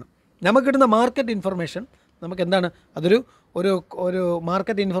മാറ്റാനായിട്ട് പറ്റണം. നമുക്ക് കിട്ടുന്ന മാർക്കറ്റ് ഇൻഫർമേഷൻ നമുക്ക് എന്താണ്? ഒരു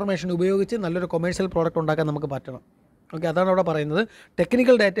മാർക്കറ്റ് ഇൻഫർമേഷൻ ഉപയോഗിച്ച് നല്ലൊരു കൊമേഴ്ഷ്യൽ പ്രോഡക്റ്റ് ഉണ്ടാക്കാൻ നമുക്ക് പറ്റണം. ഓക്കെ, അതാണ് അവിടെ പറയുന്നത്.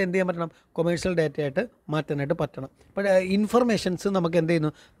 ടെക്നിക്കൽ ഡാറ്റ എന്ത് ചെയ്യാൻ പറ്റണം? കൊമേഴ്ഷ്യൽ ഡാറ്റയായിട്ട് മാറ്റാനായിട്ട് പറ്റണം. അപ്പോൾ ഇൻഫർമേഷൻസ് നമുക്ക് എന്ത്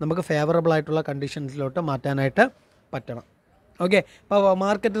ചെയ്യുന്നു? നമുക്ക് ഫേവറബിൾ ആയിട്ടുള്ള കണ്ടീഷൻസിലോട്ട് മാറ്റാനായിട്ട് പറ്റണം. ഓക്കെ, ഇപ്പോൾ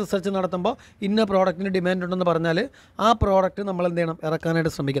മാർക്കറ്റ് റിസർച്ച് നടത്തുമ്പോൾ ഇന്ന പ്രോഡക്റ്റിന് ഡിമാൻഡ് ഉണ്ടെന്ന് പറഞ്ഞാൽ ആ പ്രോഡക്റ്റ് നമ്മൾ എന്ത് ചെയ്യണം?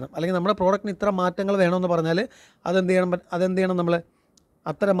 ഇറക്കാനായിട്ട് ശ്രമിക്കണം. അല്ലെങ്കിൽ നമ്മുടെ പ്രോഡക്റ്റിന് ഇത്ര മാറ്റങ്ങൾ വേണമെന്ന് പറഞ്ഞാൽ അതെന്ത് ചെയ്യണം? നമ്മൾ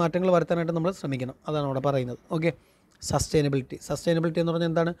അത്തരം മാറ്റങ്ങൾ വരുത്താനായിട്ട് നമ്മൾ ശ്രമിക്കണം. അതാണ് അവിടെ പറയുന്നത്. Okay, sustainability. സസ്റ്റൈനബിലിറ്റി എന്ന് പറഞ്ഞാൽ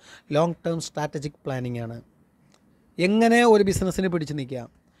എന്താണ്? ലോങ് ടേം സ്ട്രാറ്റജിക് പ്ലാനിങ് ആണ്. എങ്ങനെ ഒരു ബിസിനസ്സിന് പിടിച്ചു നിൽക്കാം,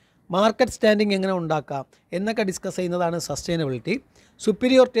 മാർക്കറ്റ് സ്റ്റാൻഡിങ് എങ്ങനെ ഉണ്ടാക്കാം എന്നൊക്കെ ഡിസ്കസ് ചെയ്യുന്നതാണ് സസ്റ്റൈനബിലിറ്റി.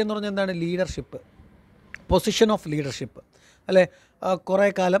 സുപ്പീരിയോറിറ്റി എന്ന് പറഞ്ഞാൽ എന്താണ്? Leadership, position of leadership. അല്ലേ, കുറേ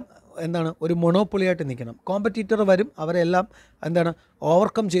കാലം എന്താണ്? ഒരു മൊണോപ്പൊളിയായിട്ട് നിൽക്കണം. കോമ്പറ്റീറ്റർ വരും, അവരെല്ലാം എന്താണ്?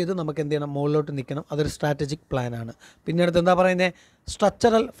 ഓവർകം ചെയ്ത് നമുക്ക് എന്ത് ചെയ്യണം? മുകളിലോട്ട് നിൽക്കണം. അതൊരു സ്ട്രാറ്റജിക് പ്ലാനാണ്. പിന്നെ അടുത്ത് എന്താ പറയുന്നത്?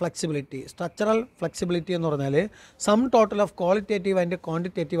 Structural flexibility. സ്ട്രക്ചറൽ ഫ്ലെക്സിബിലിറ്റി എന്ന് പറഞ്ഞാൽ sum total of qualitative and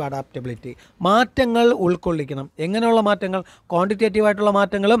quantitative adaptability. മാറ്റങ്ങൾ ഉൾക്കൊള്ളിക്കണം. എങ്ങനെയുള്ള മാറ്റങ്ങൾ? ക്വാണ്ടിറ്റേറ്റീവ് ആയിട്ടുള്ള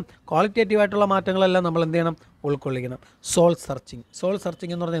മാറ്റങ്ങളും ക്വാളിറ്റേറ്റീവ് ആയിട്ടുള്ള മാറ്റങ്ങളെല്ലാം നമ്മൾ എന്ത് ചെയ്യണം? ഉൾക്കൊള്ളിക്കണം. Soul searching. സോൾ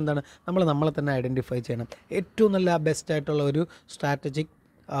സെർച്ചിങ് എന്ന് പറഞ്ഞാൽ എന്താണ്? നമ്മളെ തന്നെ ഐഡൻറ്റിഫൈ ചെയ്യണം. ഏറ്റവും നല്ല ബെസ്റ്റായിട്ടുള്ള ഒരു സ്ട്രാറ്റജിക്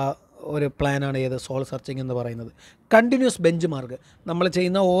ഒരു പ്ലാനാണ് ഏത്? സോൾ സെർച്ചിങ് എന്ന് പറയുന്നത്. Continuous bench mark. നമ്മൾ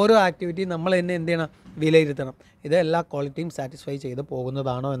ചെയ്യുന്ന ഓരോ ആക്ടിവിറ്റിയും നമ്മൾ തന്നെ എന്ത് ചെയ്യണം? വിലയിരുത്തണം. ഇത് എല്ലാ ക്വാളിറ്റിയും സാറ്റിസ്ഫൈ ചെയ്ത്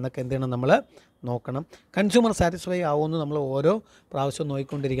പോകുന്നതാണോ എന്നൊക്കെ എന്ത് ചെയ്യണം? നമ്മൾ നോക്കണം. കൺസ്യൂമർ സാറ്റിസ്ഫൈ ആവുമെന്ന് നമ്മൾ ഓരോ പ്രാവശ്യവും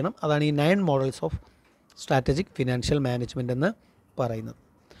നോക്കിക്കൊണ്ടിരിക്കണം. അതാണ് ഈ 9 models of strategic financial management എന്ന് പറയുന്നത്.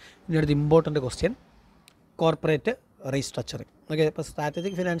 ഇനി അടുത്ത് important question, corporate restructuring. Okay, ഇപ്പോൾ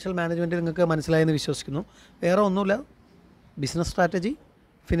സ്ട്രാറ്റജിക് ഫിനാൻഷ്യൽ മാനേജ്മെൻറ്റ് നിങ്ങൾക്ക് മനസ്സിലായെന്ന് വിശ്വസിക്കുന്നു. വേറെ ഒന്നുമില്ല, ബിസിനസ് സ്ട്രാറ്റജി,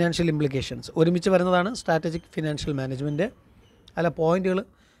 ഫിനാൻഷ്യൽ ഇംപ്ലിക്കേഷൻസ് ഒരുമിച്ച് വരുന്നതാണ് സ്ട്രാറ്റജിക് ഫിനാൻഷ്യൽ മാനേജ്മെൻറ്റ്. അല്ല, പോയിൻറ്റുകൾ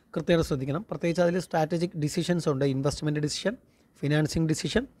കൃത്യമായിട്ട് ശ്രദ്ധിക്കണം. പ്രത്യേകിച്ച് അതിൽ സ്ട്രാറ്റജിക് ഡിസിഷൻസ് ഉണ്ട്. ഇൻവെസ്റ്റ്മെൻറ്റ് ഡിസിഷൻ, ഫിനാൻസിങ്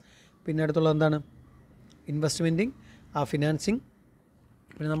ഡിസിഷൻ, പിന്നെ അടുത്തുള്ള എന്താണ്? ഇൻവെസ്റ്റ്മെൻറ്റിങ്, ഫിനാൻസിങ്.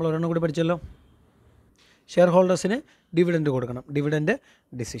 പിന്നെ നമ്മൾ ഒരെണ്ണം കൂടി പഠിച്ചല്ലോ, ഷെയർ ഹോൾഡേഴ്സിന് ഡിവിഡൻഡ് കൊടുക്കണം, ഡിവിഡൻഡ്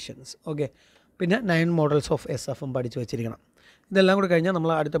ഡിസിഷൻസ്. ഓക്കെ, പിന്നെ 9 മോഡൽസ് ഓഫ് SF പഠിച്ചു വെച്ചിരിക്കണം. ഇതെല്ലാം കൂടി കഴിഞ്ഞാൽ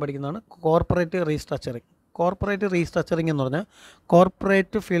നമ്മൾ അടുത്ത് പഠിക്കുന്നതാണ് കോർപ്പറേറ്റ് റീസ്ട്രക്ചറിങ്. കോർപ്പറേറ്റ് റീസ്ട്രക്ചറിങ് എന്ന് പറഞ്ഞാൽ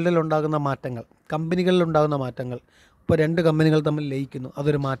കോർപ്പറേറ്റ് ഫീൽഡിൽ ഉണ്ടാകുന്ന മാറ്റങ്ങൾ, കമ്പനികളിൽ ഉണ്ടാകുന്ന മാറ്റങ്ങൾ. ഇപ്പോൾ 2 കമ്പനികൾ തമ്മിൽ ലയിക്കുന്നു,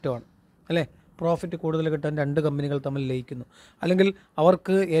 അതൊരു മാറ്റമാണ്. അല്ലേ, പ്രോഫിറ്റ് കൂടുതൽ കിട്ടാൻ 2 കമ്പനികൾ തമ്മിൽ ലയിക്കുന്നു. അല്ലെങ്കിൽ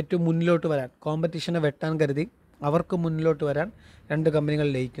അവർക്ക് ഏറ്റവും മുന്നിലോട്ട് വരാൻ, കോമ്പറ്റീഷനെ വെട്ടാൻ കരുതി അവർക്ക് മുന്നിലോട്ട് വരാൻ 2 കമ്പനികൾ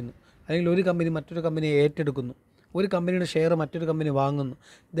ലയിക്കുന്നു. അല്ലെങ്കിൽ ഒരു കമ്പനി മറ്റൊരു കമ്പനിയെ ഏറ്റെടുക്കുന്നു, ഒരു കമ്പനിയുടെ ഷെയർ മറ്റൊരു കമ്പനി വാങ്ങുന്നു.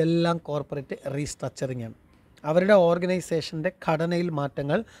 ഇതെല്ലാം കോർപ്പറേറ്റ് റീസ്ട്രക്ചറിങ് ആണ്. അവരുടെ ഓർഗനൈസേഷൻ്റെ ഘടനയിൽ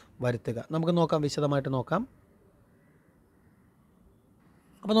മാറ്റങ്ങൾ വരുത്തുക. നമുക്ക് നോക്കാം, വിശദമായിട്ട് നോക്കാം.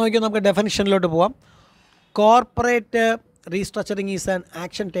 അപ്പോൾ നോക്കിയാൽ നമുക്ക് ഡെഫിനിഷനിലോട്ട് പോവാം. Corporate restructuring is an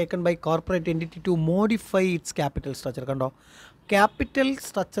action taken by corporate entity to modify it's capital structure. കണ്ടോ, ക്യാപിറ്റൽ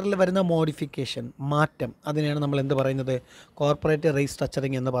സ്ട്രക്ചറിൽ വരുന്ന മോഡിഫിക്കേഷൻ, മാറ്റം, അതിനെയാണ് നമ്മൾ എന്ത് പറയുന്നത്? കോർപ്പറേറ്റ്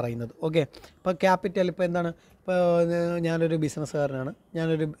റീസ്ട്രക്ചറിങ് എന്ന് പറയുന്നത്. ഓക്കെ, ഇപ്പോൾ ക്യാപിറ്റൽ, ഇപ്പോൾ എന്താണ്? ഇപ്പോൾ ഞാനൊരു ബിസിനസ്സുകാരനാണ്,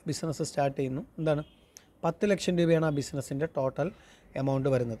 ഞാനൊരു ബിസിനസ് സ്റ്റാർട്ട് ചെയ്യുന്നു. എന്താണ്? 10 ലക്ഷം രൂപയാണ് ആ ബിസിനസ്സിൻ്റെ ടോട്ടൽ എമൗണ്ട്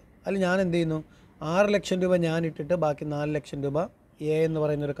വരുന്നത്. അതിൽ ഞാൻ എന്ത് ചെയ്യുന്നു? 6 ലക്ഷം രൂപ ഞാൻ ഇട്ടിട്ട് ബാക്കി 4 ലക്ഷം രൂപ A എന്ന്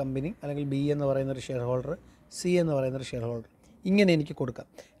പറയുന്നൊരു കമ്പനി, അല്ലെങ്കിൽ B എന്ന് പറയുന്നൊരു ഷെയർ ഹോൾഡർ, C എന്ന് പറയുന്നൊരു ഷെയർ ഹോൾഡർ, ഇങ്ങനെ എനിക്ക് കൊടുക്കാം,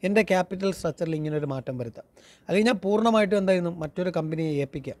 എൻ്റെ ക്യാപിറ്റൽ സ്ട്രക്ചറിൽ ഇങ്ങനെ ഒരു മാറ്റം വരുത്താം, അല്ലെങ്കിൽ ഞാൻ പൂർണ്ണമായിട്ടും എന്തായിരുന്നു മറ്റൊരു കമ്പനിയെ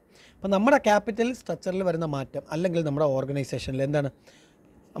ഏൽപ്പിക്കാം. അപ്പോൾ നമ്മുടെ ക്യാപിറ്റൽ സ്ട്രക്ചറിൽ വരുന്ന മാറ്റം അല്ലെങ്കിൽ നമ്മുടെ ഓർഗനൈസേഷനിൽ എന്താണ്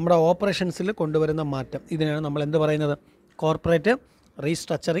നമ്മുടെ ഓപ്പറേഷൻസിൽ കൊണ്ടുവരുന്ന മാറ്റം, ഇതിനാണ് നമ്മൾ എന്ത് പറയുന്നത്, കോർപ്പറേറ്റ്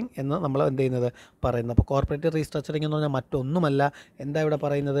റീസ്ട്രക്ചറിങ് എന്ന് നമ്മൾ എന്ത് ചെയ്യുന്നത് പറയുന്നത്. അപ്പോൾ കോർപ്പറേറ്റ് റീസ്ട്രക്ചറിങ് എന്ന് പറഞ്ഞാൽ മറ്റൊന്നുമല്ല, എന്താ ഇവിടെ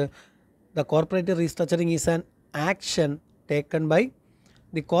പറയുന്നത്, the corporate restructuring is an action taken by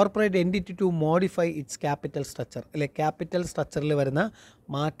the corporate entity to modify it's capital structure. അല്ലെ, ക്യാപിറ്റൽ സ്ട്രക്ചറിൽ വരുന്ന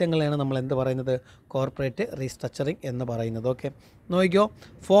മാറ്റങ്ങളെയാണ് നമ്മൾ എന്ത് പറയുന്നത്, കോർപ്പറേറ്റ് റീസ്ട്രക്ചറിങ് എന്ന് പറയുന്നത്. ഓക്കെ, നോക്കിക്കോ,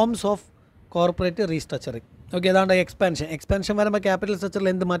 forms of corporate restructuring. Okay, അതാണ്ട് എക്സ്പാൻഷൻ വരുമ്പോൾ ക്യാപിറ്റൽ സ്ട്രക്ചറിൽ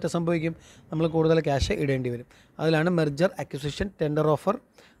എന്ത് മാറ്റം സംഭവിക്കും, നമ്മൾ കൂടുതൽ ക്യാഷ് ഇടേണ്ടി വരും. അതിലാണ് merger, acquisition, tender offer,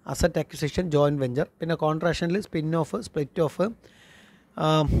 asset acquisition, joint venture. പിന്നെ കോൺട്രാക്ഷനിൽ spin of, split of,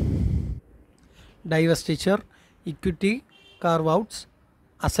 ഡൈവസ്റ്റിച്ചർ, equity carve outs,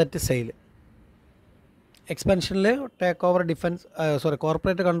 asset sale. എക്സ്പാൻഷനിൽ take over defence,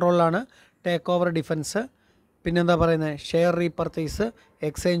 corporate കൺട്രോളിലാണ് take over defence. പിന്നെന്താ പറയുന്നത്, share repurchase,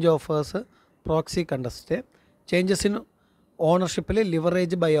 exchange offers, proxy contest. Changes in ഓണർഷിപ്പിൽ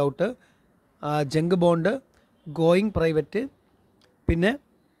leverage by out, junk bond, going private, പിന്നെ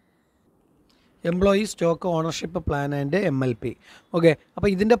employee stock ownership plan and MLP. Okay, അപ്പോൾ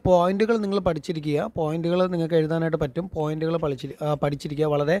ഇതിൻ്റെ പോയിൻറ്റുകൾ നിങ്ങൾ പഠിച്ചിരിക്കുക, പോയിൻറ്റുകൾ നിങ്ങൾക്ക് എഴുതാനായിട്ട് പറ്റും, പോയിൻറ്റുകൾ പഠിച്ചിരിക്കുക.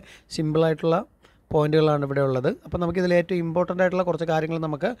 വളരെ സിമ്പിളായിട്ടുള്ള പോയിൻറ്റുകളാണ് ഇവിടെ ഉള്ളത്. അപ്പോൾ നമുക്കിതിൽ ഏറ്റവും ഇമ്പോർട്ടൻ്റ് ആയിട്ടുള്ള കുറച്ച് കാര്യങ്ങൾ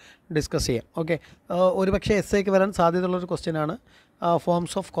നമുക്ക് ഡിസ്കസ് ചെയ്യാം. ഓക്കെ, ഒരുപക്ഷെ എസ്ഐക്ക് വരാൻ സാധ്യതയുള്ളൊരു ക്വസ്റ്റ്യനാണ്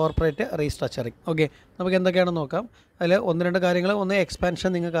forms of corporate restructuring. Okay, നമുക്ക് എന്തൊക്കെയാണെന്ന് നോക്കാം. അതിൽ 1-2 കാര്യങ്ങൾ. ഒന്ന്,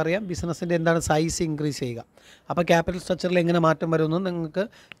 എക്സ്പാൻഷൻ നിങ്ങൾക്കറിയാം, ബിസിനസ്സിൻ്റെ എന്താണ് സൈസ് ഇൻക്രീസ് ചെയ്യുക. അപ്പോൾ ക്യാപിറ്റൽ സ്ട്രക്ചറിൽ എങ്ങനെ മാറ്റം വരുമെന്ന് നിങ്ങൾക്ക്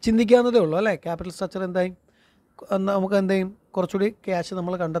ചിന്തിക്കാവുന്നതേ ഉള്ളൂ അല്ലേ. ക്യാപിറ്റൽ സ്ട്രക്ചർ എന്തായി, നമുക്ക് എന്തെയും കുറച്ചുകൂടി ക്യാഷ്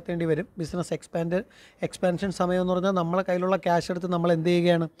നമ്മൾ കണ്ടെത്തേണ്ടി വരും. ബിസിനസ് എക്സ്പാൻഷൻ സമയം എന്ന് പറഞ്ഞാൽ നമ്മളെ കയ്യിലുള്ള ക്യാഷ് എടുത്ത് നമ്മൾ എന്ത്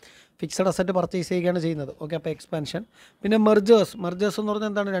ചെയ്യുകയാണ്, ഫിക്സഡ് അസറ്റ് പർച്ചേസ് ചെയ്യുകയാണ് ചെയ്യുന്നത്. ഓക്കെ, അപ്പോൾ എക്സ്പാൻഷൻ. പിന്നെ മെർജേഴ്സ് എന്ന് പറഞ്ഞാൽ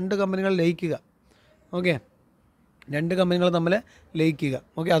എന്താണ്, 2 കമ്പനികൾ ലയിക്കുക. ഓക്കെ, 2 കമ്പനികൾ തമ്മിൽ ലയിക്കുക.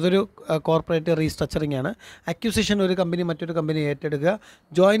 ഓക്കെ, അതൊരു കോർപ്പറേറ്റ് റീസ്ട്രക്ചറിങ് ആണ്. അക്വിസിഷൻ, ഒരു കമ്പനി മറ്റൊരു കമ്പനി ഏറ്റെടുക്കുക.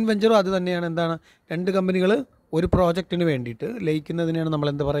 ജോയിൻറ്റ് വെഞ്ചറും അത് തന്നെയാണ്, എന്താണ്, 2 കമ്പനികൾ ഒരു പ്രോജക്റ്റിന് വേണ്ടിയിട്ട് ലയിക്കുന്നതിനെയാണ് നമ്മൾ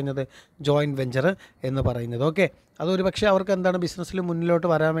എന്ത് പറയുന്നത്, ജോയിൻറ്റ് വെഞ്ചർ എന്ന് പറയുന്നത്. ഓക്കെ, അതൊരു പക്ഷേ അവർക്ക് എന്താണ് ബിസിനസ്സിൽ മുന്നിലോട്ട്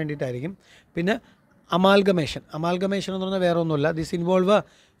വരാൻ വേണ്ടിയിട്ടായിരിക്കും. പിന്നെ അമാൽഗമേഷൻ എന്ന് പറഞ്ഞാൽ വേറെ ഒന്നുമില്ല, this involve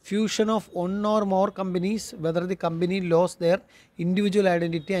fusion of 1 or more companies whether the company lost their individual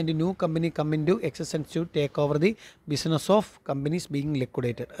identity and new company come into existence to take over the business of companies being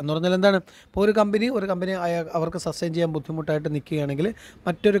liquidated. എന്ന് പറഞ്ഞാൽ എന്താണ്, ഇപ്പോൾ ഒരു കമ്പനി അവർക്ക് സസ്റ്റെയിൻ ചെയ്യാൻ ബുദ്ധിമുട്ടായിട്ട് നിൽക്കുകയാണെങ്കിൽ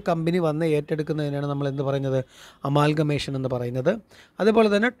മറ്റൊരു കമ്പനി വന്ന് ഏറ്റെടുക്കുന്നതിനാണ് നമ്മൾ എന്ത് പറയുന്നത്, അമാൽഗമേഷൻ എന്ന് പറയുന്നത്.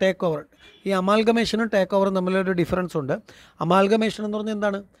 അതുപോലെ തന്നെ ടേക്ക് ഓവർ. ഈ അമാൽഗമേഷനും ടേക്ക് ഓവറും തമ്മിലൊരു ഡിഫറൻസ് ഉണ്ട്. അമാൽഗമേഷൻ എന്ന് പറഞ്ഞാൽ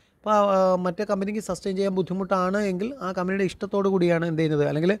എന്താണ്, അപ്പോൾ മറ്റേ കമ്പനിക്ക് സസ്റ്റെയിൻ ചെയ്യാൻ ബുദ്ധിമുട്ടാണ് എങ്കിൽ ആ കമ്പനിയുടെ ഇഷ്ടത്തോടു കൂടിയാണ് എന്ത് ചെയ്യുന്നത്,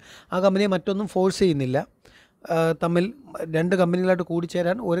 അല്ലെങ്കിൽ ആ കമ്പനിയെ മറ്റൊന്നും ഫോഴ്സ് ചെയ്യുന്നില്ല. തമ്മിൽ 2 കമ്പനികളായിട്ട്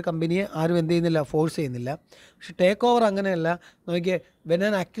കൂടിച്ചേരാൻ ഒരു കമ്പനിയെ ആരും എന്ത് ചെയ്യുന്നില്ല, ഫോഴ്സ് ചെയ്യുന്നില്ല. പക്ഷേ ടേക്ക് ഓവർ അങ്ങനെയല്ല. നോക്കിയേ, when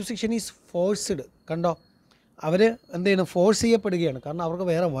an acquisition is forced, കണ്ടോ, അവർ എന്ത് ചെയ്യണം, ഫോഴ്സ് ചെയ്യപ്പെടുകയാണ്. കാരണം അവർക്ക്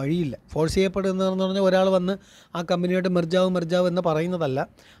വേറെ വഴിയില്ല. ഫോഴ്സ് ചെയ്യപ്പെടുന്നതെന്ന് പറഞ്ഞാൽ ഒരാൾ വന്ന് ആ കമ്പനിയായിട്ട് മെർജാവ് എന്ന് പറയുന്നതല്ല,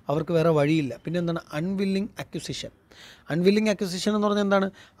 അവർക്ക് വേറെ വഴിയില്ല. പിന്നെ എന്താണ്, അൺവില്ലിങ് അക്വിസിഷൻ എന്ന് പറഞ്ഞാൽ എന്താണ്,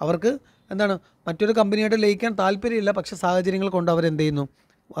 അവർക്ക് എന്താണ് മറ്റൊരു കമ്പനിയായിട്ട് ലയിക്കാൻ താല്പര്യമില്ല, പക്ഷേ സാഹചര്യങ്ങൾ കൊണ്ട് അവരെന്ത് ചെയ്യുന്നു,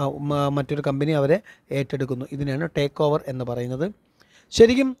 മറ്റൊരു കമ്പനി അവരെ ഏറ്റെടുക്കുന്നു. ഇതിനാണ് ടേക്ക് ഓവർ എന്ന് പറയുന്നത്.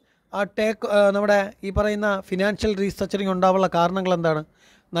 ശരിക്കും നമ്മുടെ ഈ പറയുന്ന ഫിനാൻഷ്യൽ റീസ്ട്രക്ചറിങ് ഉണ്ടാവാനുള്ള കാരണങ്ങൾ എന്താണ്,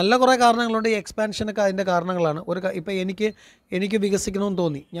 നല്ല കുറേ കാരണങ്ങളുണ്ട്. ഈ എക്സ്പാൻഷനൊക്കെ അതിൻ്റെ കാരണങ്ങളാണ്. ഇപ്പോൾ എനിക്ക് വികസിക്കണമെന്ന്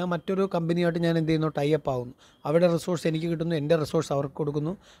തോന്നി, ഞാൻ മറ്റൊരു കമ്പനിയായിട്ട് ഞാൻ എന്ത് ചെയ്യുന്നു, ടൈപ്പ് ആകുന്നു. അവരുടെ റിസോഴ്സ് എനിക്ക് കിട്ടുന്നു, എൻ്റെ റിസോഴ്സ് അവർക്ക്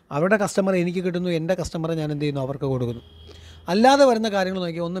കൊടുക്കുന്നു. അവരുടെ കസ്റ്റമർ എനിക്ക് കിട്ടുന്നു, എൻ്റെ കസ്റ്റമറെ ഞാൻ എന്ത് ചെയ്യുന്നു, അവർക്ക് കൊടുക്കുന്നു. അല്ലാതെ വരുന്ന കാര്യങ്ങൾ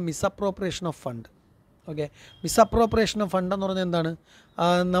നോക്കിയാൽ, ഒന്ന് misappropriation of fund. Okay, misappropriation of fund എന്ന് പറഞ്ഞാൽ എന്താണ്,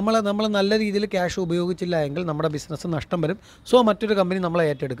 നമ്മൾ നല്ല രീതിയിൽ ക്യാഷ് ഉപയോഗിച്ചില്ല എങ്കിൽ നമ്മുടെ ബിസിനസ് നഷ്ടം വരും. സോ മറ്റൊരു കമ്പനി നമ്മളെ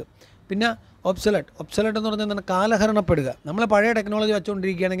ഏറ്റെടുക്കും. പിന്നെ ഒബ്സൊലറ്റ് എന്ന് പറഞ്ഞാൽ എന്താണ്, കാലഹരണപ്പെടുക. നമ്മൾ പഴയ ടെക്നോളജി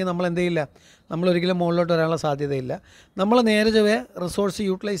വെച്ചുകൊണ്ടിരിക്കുകയാണെങ്കിൽ നമ്മൾ എന്ത് ചെയ്യില്ല, നമ്മളൊരിക്കലും മുകളിലോട്ട് വരാനുള്ള സാധ്യതയില്ല. നമ്മൾ നേരെ ചൊവ്വേ റിസോഴ്സ്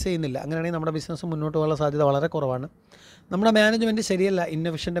യൂട്ടിലൈസ് ചെയ്യുന്നില്ല. അങ്ങനെയാണെങ്കിൽ നമ്മുടെ ബിസിനസ് മുന്നോട്ട് പോകാനുള്ള സാധ്യത വളരെ കുറവാണ്. നമ്മുടെ മാനേജ്മെൻറ്റ് ശരിയല്ല,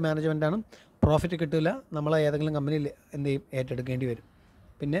 ഇന്നഫിഷ്യൻ്റ് മാനേജ്മെൻറ്റാണ്, പ്രോഫിറ്റ് കിട്ടില്ല, നമ്മളെ ഏതെങ്കിലും കമ്പനിയിൽ എന്ത് ചെയ്യും, ഏറ്റെടുക്കേണ്ടി വരും.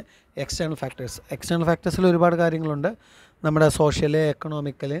 പിന്നെ എക്സ്റ്റേണൽ ഫാക്ടേഴ്സിൽ ഒരുപാട് കാര്യങ്ങളുണ്ട്. നമ്മുടെ സോഷ്യൽ,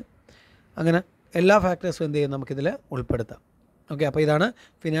 എക്കണോമിക്കൽ, അങ്ങനെ എല്ലാ ഫാക്ടേഴ്സും എന്ത് ചെയ്യും, നമുക്കിതിൽ ഉൾപ്പെടുത്താം. ഓക്കെ, അപ്പോൾ ഇതാണ്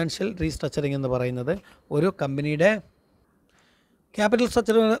ഫിനാൻഷ്യൽ റീസ്ട്രക്ചറിങ് എന്ന് പറയുന്നത്. ഒരു കമ്പനിയുടെ ക്യാപിറ്റൽ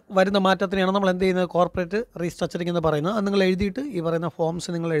സ്ട്രക്ചർ വരുന്ന മാറ്റത്തിനെയാണ് നമ്മൾ എന്ത് ചെയ്യുന്നത്, കോർപ്പറേറ്റ് റീസ്ട്രക്ചറിങ് എന്ന് പറയുന്നത്. അത് നിങ്ങൾ എഴുതിയിട്ട് ഈ പറയുന്ന ഫോംസ്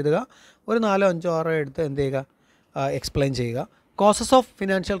നിങ്ങൾ എഴുതുക. ഒരു 4, 5, 6 എടുത്ത് എന്ത് ചെയ്യുക, എക്സ്പ്ലെയിൻ ചെയ്യുക. കോസസ് ഓഫ്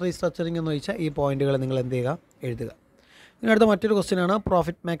ഫിനാൻഷ്യൽ റീസ്ട്രക്ചറിങ് എന്ന് ചോദിച്ചാൽ ഈ പോയിൻറ്റുകൾ നിങ്ങൾ എന്ത് ചെയ്യുക, എഴുതുക. ഇതിനടുത്ത മറ്റൊരു ക്വസ്റ്റ്യനാണ്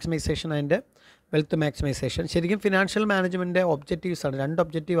profit maximisation and wealth maximisation. ശരിക്കും ഫിനാൻഷ്യൽ മാനേജ്മെൻറ്റിൻ്റെ ഒബ്ജക്റ്റീവ്സാണ്, 2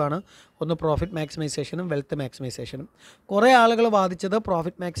 ഒബ്ജക്റ്റീവാണ്. ഒന്ന് പ്രോഫിറ്റ് മാക്സിമൈസേഷനും വെൽത്ത് മാക്സിമൈസേഷനും. കുറേ ആളുകൾ വാദിച്ചത്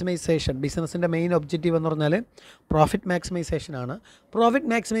പ്രോഫിറ്റ് മാക്സിമൈസേഷൻ ബിസിനസ്സിൻ്റെ മെയിൻ ഒബ്ജക്റ്റീവ് എന്ന് പറഞ്ഞാൽ പ്രോഫിറ്റ് മാക്സിമൈസേഷനാണ്.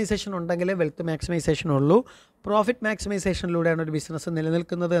 പ്രോഫിറ്റ് മാക്സിമൈസേഷൻ ഉണ്ടെങ്കിലേ വെൽത്ത് മാക്സിമൈസേഷൻ ഉള്ളൂ. പ്രോഫിറ്റ് മാക്സിമൈസേഷനിലൂടെയാണ് ഒരു ബിസിനസ്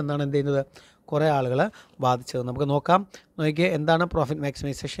നിലനിൽക്കുന്നത് എന്നാണ് എന്ത് ചെയ്യുന്നത് കുറേ ആളുകൾ വാദിച്ചത്. നമുക്ക് നോക്കിയേ എന്താണ് പ്രോഫിറ്റ്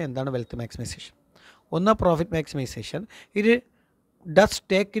മാക്സിമൈസേഷൻ, എന്താണ് വെൽത്ത് മാക്സിമൈസേഷൻ. ഒന്ന് പ്രോഫിറ്റ് മാക്സിമൈസേഷൻ, ഇത് does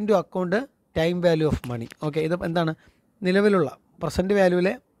take in to account time value of money. Okay, ഇത് എന്താണ് നിലവിലുള്ള പ്രസൻറ്റ്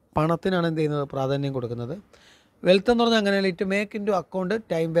വാല്യൂവിലെ പണത്തിനാണ് എന്ത് ചെയ്യുന്നത് പ്രാധാന്യം കൊടുക്കുന്നത്. വെൽത്ത് എന്ന് പറഞ്ഞാൽ അങ്ങനെയല്ല, it make in to account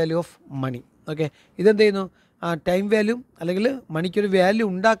time value of money. Okay, ഇതെന്ത് ചെയ്യുന്നു ടൈം വാല്യൂ അല്ലെങ്കിൽ മണിക്കൊരു വാല്യൂ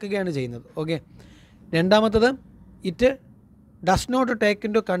ഉണ്ടാക്കുകയാണ് ചെയ്യുന്നത്. ഓക്കെ, രണ്ടാമത്തത് it does not take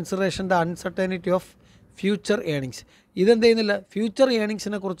in to consideration the uncertainty of future earnings. ഇതെന്ത് ചെയ്യുന്നില്ല, ഫ്യൂച്ചർ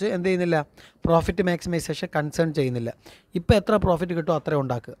ഏണിങ്സിനെ കുറിച്ച് എന്ത് ചെയ്യുന്നില്ല, പ്രോഫിറ്റ് മാക്സിമൈസേഷൻ കൺസേൺ ചെയ്യുന്നില്ല. ഇപ്പോൾ എത്ര പ്രോഫിറ്റ് കിട്ടുമോ അത്രയും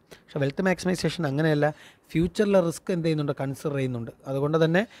ഉണ്ടാക്കുക. പക്ഷേ വെൽത്ത് മാക്സിമൈസേഷൻ അങ്ങനെയല്ല, ഫ്യൂച്ചറിലെ റിസ്ക് എന്ത് ചെയ്യുന്നുണ്ട്, കൺസിഡർ ചെയ്യുന്നുണ്ട്. അതുകൊണ്ട്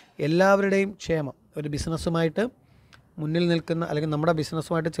തന്നെ എല്ലാവരുടെയും ക്ഷേമം, ഒരു ബിസിനസ്സുമായിട്ട് മുന്നിൽ നിൽക്കുന്ന അല്ലെങ്കിൽ നമ്മുടെ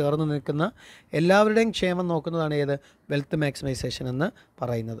ബിസിനസ്സുമായിട്ട് ചേർന്ന് നിൽക്കുന്ന എല്ലാവരുടെയും ക്ഷേമം നോക്കുന്നതാണ് ഏത്, വെൽത്ത് മാക്സിമൈസേഷൻ എന്ന്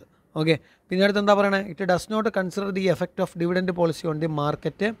പറയുന്നത്. ഓക്കെ, പിന്നെ അടുത്ത് എന്താ പറയണേ, it does not consider the effect of dividend policy on the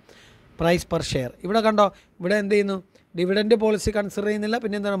market price per share. ഇവിടെ കണ്ടോ, ഇവിടെ എന്ത് ചെയ്യുന്നു, ഡിവിഡൻഡ് പോളിസി കൺസിഡർ ചെയ്യുന്നില്ല.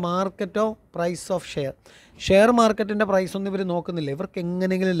 പിന്നെ എന്താണ്, മാർക്കറ്റോ പ്രൈസ് ഓഫ് ഷെയർ മാർക്കറ്റിൻ്റെ പ്രൈസ് ഒന്നും ഇവർ നോക്കുന്നില്ല. ഇവർക്ക്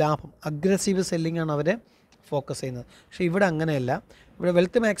എങ്ങനെയെങ്കിലും ലാഭം, അഗ്രസീവ് സെല്ലിംഗ് ആണ് അവരെ ഫോക്കസ് ചെയ്യുന്നത്. പക്ഷേ ഇവിടെ അങ്ങനെയല്ല. ഇവിടെ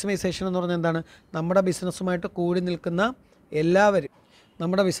വെൽത്ത് മാക്സിമൈസേഷൻ എന്ന് പറഞ്ഞാൽ എന്താണ്, നമ്മുടെ ബിസിനസ്സുമായിട്ട് കൂടി നിൽക്കുന്ന എല്ലാവരും,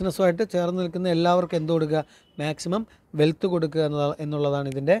 നമ്മുടെ ബിസിനസ്സുമായിട്ട് ചേർന്ന് നിൽക്കുന്ന എല്ലാവർക്കും എന്ത് കൊടുക്കുക, മാക്സിമം വെൽത്ത് കൊടുക്കുക എന്നുള്ളതാണ്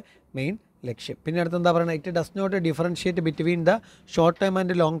ഇതിൻ്റെ മെയിൻ ലക്ഷ്യം. പിന്നെ അടുത്ത് എന്താ പറയുന്നത്, it does not differentiate between the short time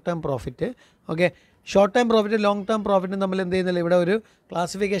and long time profit. Okay, short time profit long time പ്രോഫിറ്റും തമ്മിൽ എന്ത് ചെയ്യുന്നില്ല, ഇവിടെ ഒരു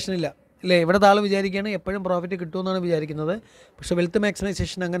ക്ലാസിഫിക്കേഷൻ ഇല്ല അല്ലേ. ഇവിടെ ആൾ വിചാരിക്കുകയാണ് എപ്പോഴും പ്രോഫിറ്റ് കിട്ടുമെന്നാണ് വിചാരിക്കുന്നത്. പക്ഷേ വെൽത്ത്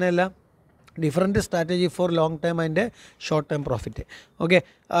മാക്സിമൈസേഷൻ അങ്ങനെയല്ല, different strategy for long time and short time profit. Okay,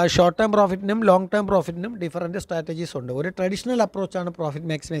 short time പ്രോഫിറ്റിനും long time പ്രോഫിറ്റിനും different strategies ഉണ്ട്. ഒരു ട്രഡീഷണൽ അപ്രോച്ചാണ് പ്രോഫിറ്റ്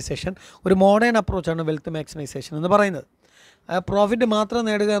മാക്സിമൈസേഷൻ, ഒരു മോഡേൺ അപ്രോച്ചാണ് വെൽത്ത് മാക്സിമൈസേഷൻ എന്ന് പറയുന്നത്. പ്രോഫിറ്റ് മാത്രം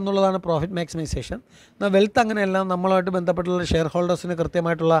നേടുക എന്നുള്ളതാണ് പ്രോഫിറ്റ് മാക്സിമൈസേഷൻ. എന്നാൽ വെൽത്ത് അങ്ങനെയല്ല, നമ്മളുമായിട്ട് ബന്ധപ്പെട്ടുള്ള ഷെയർ ഹോൾഡേഴ്സിന്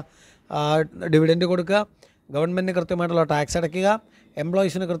കൃത്യമായിട്ടുള്ള ഡിവിഡൻഡ് കൊടുക്കുക, ഗവൺമെൻറ്റിന് കൃത്യമായിട്ടുള്ള ടാക്സ് അടയ്ക്കുക,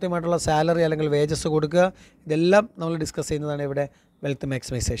 എംപ്ലോയീസിന് കൃത്യമായിട്ടുള്ള സാലറി അല്ലെങ്കിൽ വേജസ് കൊടുക്കുക. ഇതെല്ലാം നമ്മൾ ഡിസ്കസ് ചെയ്യുന്നതാണ് ഇവിടെ വെൽത്ത്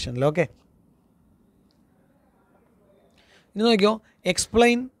മാക്സിമൈസേഷനിൽ. ഓക്കെ, ഇനി നോക്കിയോ,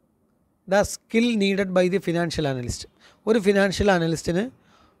 explain the skill needed by the financial analyst. ഒരു ഫിനാൻഷ്യൽ അനലിസ്റ്റിന്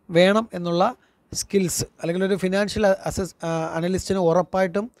വേണം എന്നുള്ള സ്കിൽസ്, അല്ലെങ്കിൽ ഒരു ഫിനാൻഷ്യൽ അനലിസ്റ്റിന്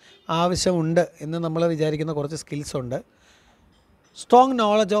ഉറപ്പായിട്ടും ആവശ്യമുണ്ട് എന്ന് നമ്മൾ വിചാരിക്കുന്ന കുറച്ച് സ്കിൽസ് ഉണ്ട്. Strong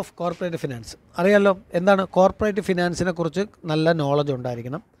knowledge of corporate finance. അറിയാമല്ലോ എന്താണ് കോർപ്പറേറ്റ് ഫിനാൻസിനെ കുറിച്ച് നല്ല നോളജ്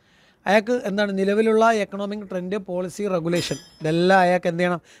ഉണ്ടായിരിക്കണം. അയാൾക്ക് എന്താണ് നിലവിലുള്ള എക്കണോമിക് ട്രെൻഡ്, പോളിസി, റെഗുലേഷൻ, ഇതെല്ലാം അയാൾക്ക് എന്ത്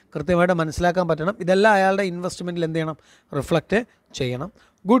ചെയ്യണം, കൃത്യമായിട്ട് മനസ്സിലാക്കാൻ പറ്റണം. ഇതെല്ലാം അയാളുടെ ഇൻവെസ്റ്റ്മെൻറ്റിൽ എന്ത് ചെയ്യണം, റിഫ്ലക്റ്റ് ചെയ്യണം.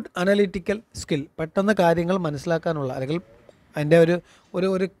 ഗുഡ് അനലിറ്റിക്കൽ സ്കിൽ, പെട്ടെന്ന് കാര്യങ്ങൾ മനസ്സിലാക്കാനുള്ള, അല്ലെങ്കിൽ അതിൻ്റെ ഒരു ഒരു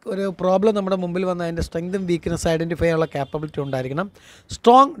ഒരു ഒരു പ്രോബ്ലം നമ്മുടെ മുമ്പിൽ വന്ന അതിൻ്റെ സ്ട്രെങ്തും വീക്ക്നെസ് ഐഡൻറ്റിഫൈ ചെയ്യാനുള്ള ക്യാപ്പബിലിറ്റി ഉണ്ടായിരിക്കണം.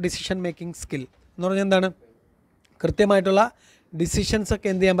 സ്ട്രോങ് ഡിസിഷൻ മേക്കിംഗ് സ്കിൽ എന്ന് പറഞ്ഞാൽ എന്താണ്, കൃത്യമായിട്ടുള്ള ഡിസിഷൻസൊക്കെ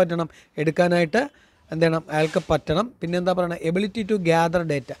എന്ത് ചെയ്യാൻ പറ്റണം, എടുക്കാനായിട്ട് എന്ത് ചെയ്യണം, അയാൾക്ക് പറ്റണം. പിന്നെ എന്താ പറയുക, ability to gather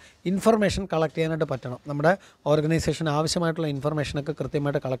data, information collect ചെയ്യാനായിട്ട് പറ്റണം. നമ്മുടെ ഓർഗനൈസേഷന് ആവശ്യമായിട്ടുള്ള ഇൻഫർമേഷനൊക്കെ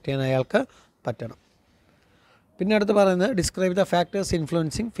കൃത്യമായിട്ട് കളക്ട് ചെയ്യാൻ അയാൾക്ക് പറ്റണം. പിന്നെ അടുത്ത് പറയുന്നത് describe the factors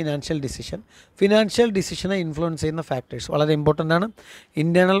influencing financial decision. Financial ഡിസിഷനെ influence ചെയ്യുന്ന ഫാക്ടേഴ്സ് വളരെ ഇമ്പോർട്ടൻ്റ് ആണ്.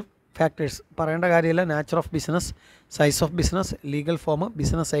 ഇൻറ്റേർണൽ ഫാക്ടേഴ്സ് പറയേണ്ട കാര്യമില്ല, nature of business, size of business, legal form,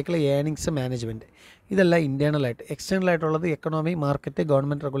 business cycle, earnings, management, ഇതെല്ലാം ഇൻറ്റേർണലായിട്ട്. എക്സ്റ്റേണലായിട്ടുള്ളത് economy, market,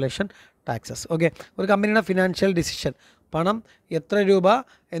 government regulation, taxes. Okay, ഒരു കമ്പനിയുടെ ഫിനാൻഷ്യൽ ഡിസിഷൻ, പണം എത്ര രൂപ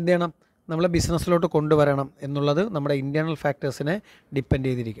എന്ത് ചെയ്യണം, നമ്മളെ ബിസിനസ്സിലോട്ട് കൊണ്ടുവരണം എന്നുള്ളത് നമ്മുടെ ഇൻറ്റേർണൽ ഫാക്ടേഴ്സിനെ ഡിപ്പെൻഡ്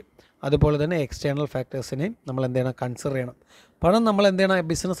ചെയ്തിരിക്കും. അതുപോലെ തന്നെ എക്സ്റ്റേണൽ ഫാക്ടേഴ്സിനെയും നമ്മൾ എന്ത് ചെയ്യണം, കൺസിഡർ ചെയ്യണം. പണം നമ്മൾ എന്ത് ചെയ്യണം,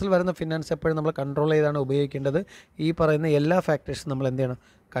 ബിസിനസ്സിൽ വരുന്ന ഫിനാൻസ് എപ്പോഴും നമ്മൾ കൺട്രോൾ ചെയ്താണ് ഉപയോഗിക്കേണ്ടത്. ഈ പറയുന്ന എല്ലാ ഫാക്ടേഴ്സും നമ്മൾ എന്ത് ചെയ്യണം,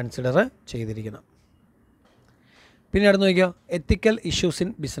 കൺസിഡർ ചെയ്തിരിക്കണം. പിന്നെ അടുത്ത് നോക്കിയോ, ethical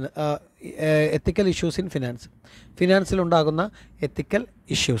issues in finance. ഫിനാൻസിലുണ്ടാകുന്ന ethical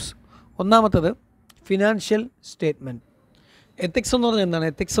issues. ഒന്നാമത്തത് ഫിനാൻഷ്യൽ സ്റ്റേറ്റ്മെൻറ്റ്. എത്തിക്സ് എന്ന് പറഞ്ഞാൽ എന്താണ്,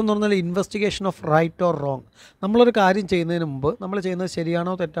 എത്തിക്സ് എന്ന് പറഞ്ഞാൽ investigation of right or wrong. നമ്മളൊരു കാര്യം ചെയ്യുന്നതിന് മുമ്പ് നമ്മൾ ചെയ്യുന്നത്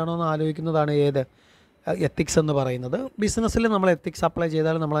ശരിയാണോ തെറ്റാണോ എന്ന് ആലോചിക്കുന്നതാണ് ഏത്, എത്തിക്സ് എന്ന് പറയുന്നത്. ബിസിനസ്സിൽ നമ്മൾ എത്തിക്സ് അപ്ലൈ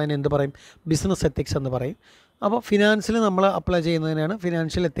ചെയ്താൽ നമ്മൾ അതിന് എന്ത് പറയും, ബിസിനസ് എത്തിക്സ് എന്ന് പറയും. അപ്പോൾ ഫിനാൻസിൽ നമ്മൾ അപ്ലൈ ചെയ്യുന്നതിനാണ്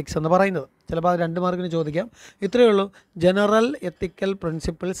ഫിനാൻഷ്യൽ എത്തിക്സ് എന്ന് പറയുന്നത്. ചിലപ്പോൾ അത് 2 മാർക്കിന് ചോദിക്കാം. ഇത്രയേ ഉള്ളൂ, general ethical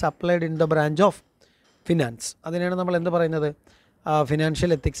principles applied in the branch of finance. അതിനാണ് നമ്മൾ എന്ത് പറയുന്നത്,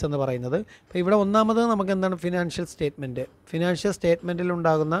 ഫിനാൻഷ്യൽ എത്തിക്സ് എന്ന് പറയുന്നത്. അപ്പോൾ ഇവിടെ ഒന്നാമത് നമുക്ക് എന്താണ് financial statement. Financial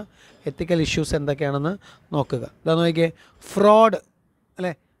സ്റ്റേറ്റ്മെൻറ്റിലുണ്ടാകുന്ന ethical issues എന്തൊക്കെയാണെന്ന് നോക്കുക. ഇതാ നോക്കിയേ, ഫ്രോഡ്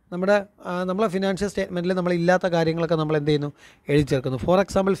അല്ലേ, നമ്മളെ ഫിനാൻഷ്യൽ സ്റ്റേറ്റ്മെൻറ്റിൽ നമ്മളില്ലാത്ത കാര്യങ്ങളൊക്കെ നമ്മൾ എന്ത് ചെയ്യുന്നു, എഴുതി ചേർക്കുന്നു. For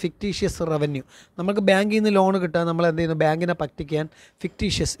example fictitious revenue. നമുക്ക് ബാങ്കിൽ നിന്ന് ലോൺ കിട്ടാൻ നമ്മൾ എന്ത് ചെയ്യുന്നു, ബാങ്കിനെ പറ്റിക്കാൻ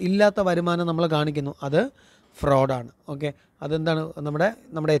ഫിക്റ്റീഷ്യസ് ഇല്ലാത്ത വരുമാനം നമ്മൾ കാണിക്കുന്നു, അത് ഫ്രോഡാണ്. ഓക്കെ, അതെന്താണ്,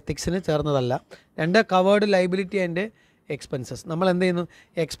 നമ്മുടെ എത്തിക്സിന് ചേർന്നതല്ല. 2 കവേർഡ് ലൈബിലിറ്റി ആൻഡ് എക്സ്പെൻസസ്. നമ്മൾ എന്ത് ചെയ്യുന്നു,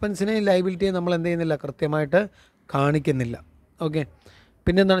 എക്സ്പെൻസിനെയും ലൈബിലിറ്റിയും നമ്മൾ എന്ത് ചെയ്യുന്നില്ല, കൃത്യമായിട്ട് കാണിക്കുന്നില്ല. ഓക്കെ,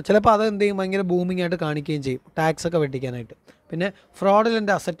 പിന്നെന്താണ്, ചിലപ്പോൾ അത് എന്ത് ചെയ്യും, ഭയങ്കര ബൂമിംഗ് ആയിട്ട് കാണിക്കുകയും ചെയ്യും, ടാക്സ് ഒക്കെ വെട്ടിക്കാനായിട്ട്. പിന്നെ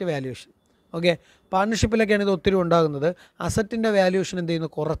ഫ്രോഡിലൻ്റ് അസറ്റ് വാല്യൂഷൻ. ഓക്കെ, പാർട്ണർഷിപ്പിലൊക്കെയാണ് ഇത് ഒത്തിരി ഉണ്ടാകുന്നത്. അസറ്റിൻ്റെ വാല്യൂഷൻ എന്ത് ചെയ്യുന്നു,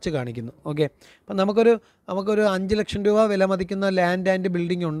 കുറച്ച് കാണിക്കുന്നു. ഓക്കെ, അപ്പം നമുക്കൊരു 5 ലക്ഷം രൂപ വില മതിക്കുന്ന ലാൻഡ് ആൻഡ്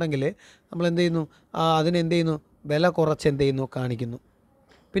ബിൽഡിംഗ് ഉണ്ടെങ്കിൽ നമ്മൾ എന്ത് ചെയ്യുന്നു, അതിനെന്ത് ചെയ്യുന്നു, വില കുറച്ച് എന്ത് ചെയ്യുന്നു, കാണിക്കുന്നു.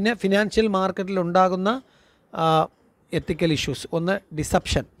 പിന്നെ ഫിനാൻഷ്യൽ മാർക്കറ്റിൽ ഉണ്ടാകുന്ന എത്തിക്കൽ ഇഷ്യൂസ്. ഒന്ന്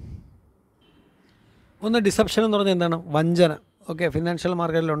ഡിസപ്ഷൻ എന്ന് പറഞ്ഞാൽ എന്താണ്, വഞ്ചന. ഓക്കെ, ഫിനാൻഷ്യൽ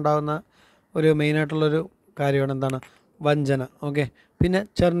മാർക്കറ്റിൽ ഉണ്ടാകുന്ന ഒരു മെയിനായിട്ടുള്ളൊരു കാര്യമാണ് എന്താണ്, വഞ്ചന. ഓക്കെ, പിന്നെ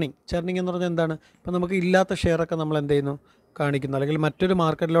ചെർണിങ് എന്ന് പറഞ്ഞാൽ എന്താണ്, ഇപ്പം നമുക്ക് ഇല്ലാത്ത ഷെയറൊക്കെ നമ്മൾ എന്ത് ചെയ്യുന്നു, കാണിക്കുന്നു, അല്ലെങ്കിൽ മറ്റൊരു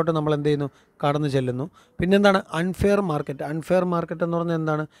മാർക്കറ്റിലോട്ട് നമ്മൾ എന്ത് ചെയ്യുന്നു, കടന്നു ചെല്ലുന്നു. പിന്നെന്താണ്, അൺഫെയർ മാർക്കറ്റ് എന്ന് പറഞ്ഞാൽ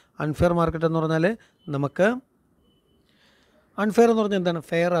എന്താണ്, അൺഫെയർ മാർക്കറ്റ് എന്ന് പറഞ്ഞാൽ നമുക്ക് അൺഫെയർ എന്ന് പറഞ്ഞാൽ എന്താണ്,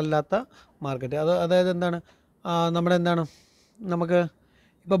 ഫെയർ അല്ലാത്ത മാർക്കറ്റ്. അതായത് എന്താണ്, നമുക്ക്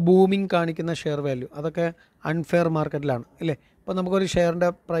ഇപ്പോൾ ബൂമിങ് കാണിക്കുന്ന ഷെയർ വാല്യൂ അതൊക്കെ അൺഫെയർ മാർക്കറ്റിലാണ് ഇല്ലേ. ഇപ്പോൾ നമുക്കൊരു ഷെയറിൻ്റെ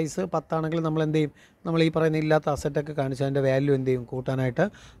പ്രൈസ് 10 ആണെങ്കിൽ നമ്മൾ എന്ത് ചെയ്യും, നമ്മൾ ഈ പറയുന്ന ഇല്ലാത്ത അസറ്റൊക്കെ കാണിച്ച് അതിൻ്റെ വാല്യൂ എന്ത് ചെയ്യും, കൂട്ടാനായിട്ട്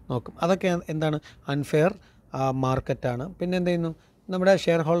നോക്കും. അതൊക്കെ എന്താണ്, അൺഫെയർ മാർക്കറ്റാണ്. പിന്നെ എന്ത് ചെയ്യുന്നു, നമ്മുടെ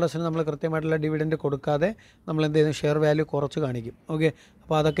ഷെയർ ഹോൾഡേഴ്സിന് നമ്മൾ കൃത്യമായിട്ടുള്ള ഡിവിഡൻഡ് കൊടുക്കാതെ നമ്മൾ എന്ത് ചെയ്യുന്നു, ഷെയർ വാല്യൂ കുറച്ച് കാണിക്കും. ഓക്കെ,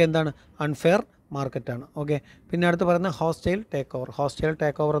 അപ്പോൾ അതൊക്കെ എന്താണ്, അൺഫെയർ മാർക്കറ്റാണ്. ഓക്കെ, പിന്നെ അടുത്ത് പറയുന്ന ഹോസ്റ്റൈൽ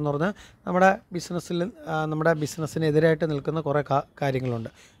ടേക്ക് ഓവർ എന്ന് പറഞ്ഞാൽ നമ്മുടെ ബിസിനസ്സിനെതിരായിട്ട് നിൽക്കുന്ന കുറേ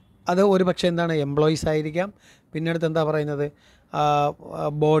കാര്യങ്ങളുണ്ട്. അത് ഒരു പക്ഷേ എന്താണ്, എംപ്ലോയീസ് ആയിരിക്കാം. പിന്നെ അടുത്ത് എന്താ പറയുന്നത്,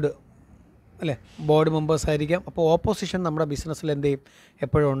 ബോർഡ് മെമ്പേഴ്സ് ആയിരിക്കാം. അപ്പോൾ ഓപ്പോസിഷൻ നമ്മുടെ ബിസിനസ്സിൽ എന്ത് ചെയ്യും,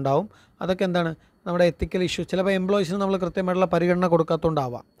 എപ്പോഴും ഉണ്ടാവും. അതൊക്കെ എന്താണ്, നമ്മുടെ എത്തിക്കൽ ഇഷ്യൂസ്. ചിലപ്പോൾ എംപ്ലോയീസിന് നമ്മൾ കൃത്യമായിട്ടുള്ള പരിഗണന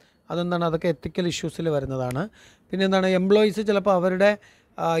കൊടുക്കാത്തതുകൊണ്ടാവാം. അതെന്താണ്, അതൊക്കെ എത്തിക്കൽ ഇഷ്യൂസിൽ വരുന്നതാണ്. പിന്നെ എന്താണ്, എംപ്ലോയീസ് ചിലപ്പോൾ അവരുടെ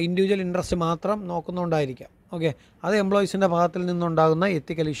ഇൻഡിവിജ്വൽ ഇൻട്രസ്റ്റ് മാത്രം നോക്കുന്നുകൊണ്ടായിരിക്കാം. ഓക്കെ, അത് എംപ്ലോയീസിൻ്റെ ഭാഗത്തിൽ നിന്നുണ്ടാകുന്ന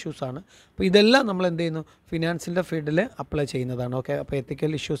എത്തിക്കൽ ഇഷ്യൂസാണ്. അപ്പോൾ ഇതെല്ലാം നമ്മൾ എന്ത് ചെയ്യുന്നു, ഫിനാൻസിൻ്റെ ഫീൽഡിൽ അപ്ലൈ ചെയ്യുന്നതാണ്. ഓക്കെ, അപ്പോൾ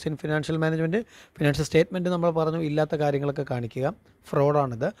ethical issues in financial management, financial statement നമ്മൾ പറഞ്ഞു, ഇല്ലാത്ത കാര്യങ്ങളൊക്കെ കാണിക്കുക,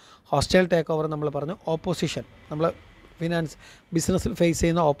 ഫ്രോഡാണിത്. ഹോസ്റ്റൈൽ ടേക്ക് ഓവർ നമ്മൾ പറഞ്ഞു, ഓപ്പോസിഷൻ, നമ്മൾ ബിസിനസ്സിൽ ഫേസ്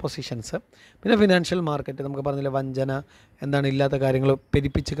ചെയ്യുന്ന ഓപ്പോസിഷൻസ്. പിന്നെ ഫിനാൻഷ്യൽ മാർക്കറ്റ് നമുക്ക് പറഞ്ഞില്ല, വഞ്ചന, എന്താണ്, ഇല്ലാത്ത കാര്യങ്ങൾ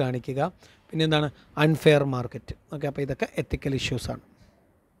പെരുപ്പിച്ച് കാണിക്കുക. പിന്നെ എന്താണ്, അൺഫെയർ മാർക്കറ്റ്. ഓക്കെ, അപ്പോൾ ഇതൊക്കെ എത്തിക്കൽ ഇഷ്യൂസാണ്.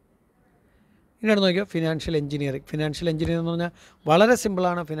 ഇനിയാണ് നോക്കിയോ, ഫിനാൻഷ്യൽ എഞ്ചിനീയറിംഗ് എന്ന് പറഞ്ഞാൽ വളരെ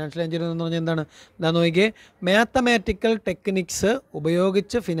സിമ്പിളാണ്. ഫിനാൻഷ്യൽ എഞ്ചിനീയറിംഗ് എന്ന് പറഞ്ഞാൽ എന്താ നോക്കിയേ, മാത്തമാറ്റിക്കൽ ടെക്നിക്സ്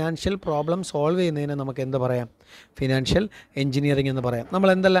ഉപയോഗിച്ച് ഫിനാൻഷ്യൽ പ്രോബ്ലം സോൾവ് ചെയ്യുന്നതിന് നമുക്ക് എന്ത് പറയാം, ഫിനാൻഷ്യൽ എഞ്ചിനീയറിംഗ് എന്ന് പറയാം. നമ്മൾ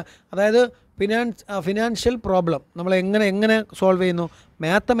അതായത് ഫിനാൻഷ്യൽ പ്രോബ്ലം നമ്മൾ എങ്ങനെ സോൾവ് ചെയ്യുന്നു,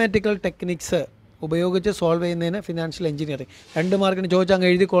 മാത്തമാറ്റിക്കൽ ടെക്നിക്സ് ഉപയോഗിച്ച് സോൾവ് ചെയ്യുന്നതിന് ഫിനാൻഷ്യൽ എഞ്ചിനീയറിംഗ്. 2 മാർക്കിന് ചോദിച്ചാൽ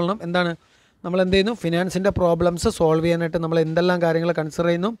അങ്ങ് എഴുതിക്കൊള്ളണം. എന്താണ്, നമ്മൾ എന്ത് ചെയ്യുന്നു, ഫിനാൻസിൻ്റെ പ്രോബ്ലംസ് സോൾവ് ചെയ്യാനായിട്ട് നമ്മൾ എന്തെല്ലാം കാര്യങ്ങൾ കൺസിഡർ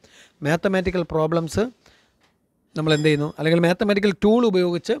ചെയ്യുന്നു, മാത്തമാറ്റിക്കൽ പ്രോബ്ലംസ് നമ്മൾ എന്ത് ചെയ്യുന്നു, അല്ലെങ്കിൽ മാത്തമാറ്റിക്കൽ ടൂൾ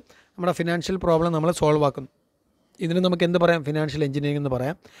ഉപയോഗിച്ച് നമ്മുടെ ഫിനാൻഷ്യൽ പ്രോബ്ലം നമ്മൾ സോൾവ് ആക്കുന്നു. ഇതിന് നമുക്ക് എന്ത് പറയാം, ഫിനാൻഷ്യൽ എഞ്ചിനീയറിംഗ് എന്ന്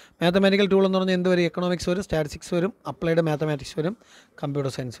പറയാം. മാത്തമാറ്റിക്കൽ ടൂൾ എന്ന് പറഞ്ഞാൽ എന്ത് വരും, എക്കണോമിക്സ് വരും, സ്റ്റാറ്റിസ്റ്റിക്സ് വരും, അപ്ലൈഡ് മാത്തമാറ്റിക്സ് വരും,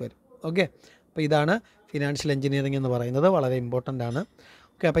 കമ്പ്യൂട്ടർ സയൻസ് വരും. ഓക്കെ, അപ്പോൾ ഇതാണ് ഫിനാൻഷ്യൽ എഞ്ചിനീയറിംഗ് എന്ന് പറയുന്നത്, വളരെ ഇമ്പോർട്ടൻ്റ് ആണ്.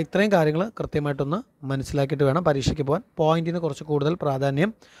 ഓക്കെ, അപ്പോൾ ഇത്രയും കാര്യങ്ങൾ കൃത്യമായിട്ടൊന്ന് മനസ്സിലാക്കിയിട്ട് വേണം പരീക്ഷയ്ക്ക് പോകാൻ. പോയിൻറ്റിന് കുറച്ച് കൂടുതൽ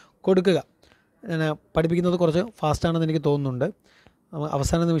പ്രാധാന്യം കൊടുക്കുക. ഞാൻ പഠിപ്പിക്കുന്നത് കുറച്ച് ഫാസ്റ്റാണെന്ന് എനിക്ക് തോന്നുന്നുണ്ട്.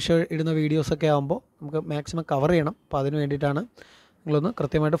 അവസാന നിമിഷം ഇടുന്ന വീഡിയോസൊക്കെ ആകുമ്പോൾ നമുക്ക് മാക്സിമം കവർ ചെയ്യണം. അപ്പോൾ അതിന് വേണ്ടിയിട്ടാണ് നിങ്ങളൊന്ന്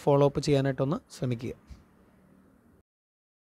കൃത്യമായിട്ട് ഫോളോ അപ്പ് ചെയ്യാനായിട്ടൊന്ന് ശ്രമിക്കുക.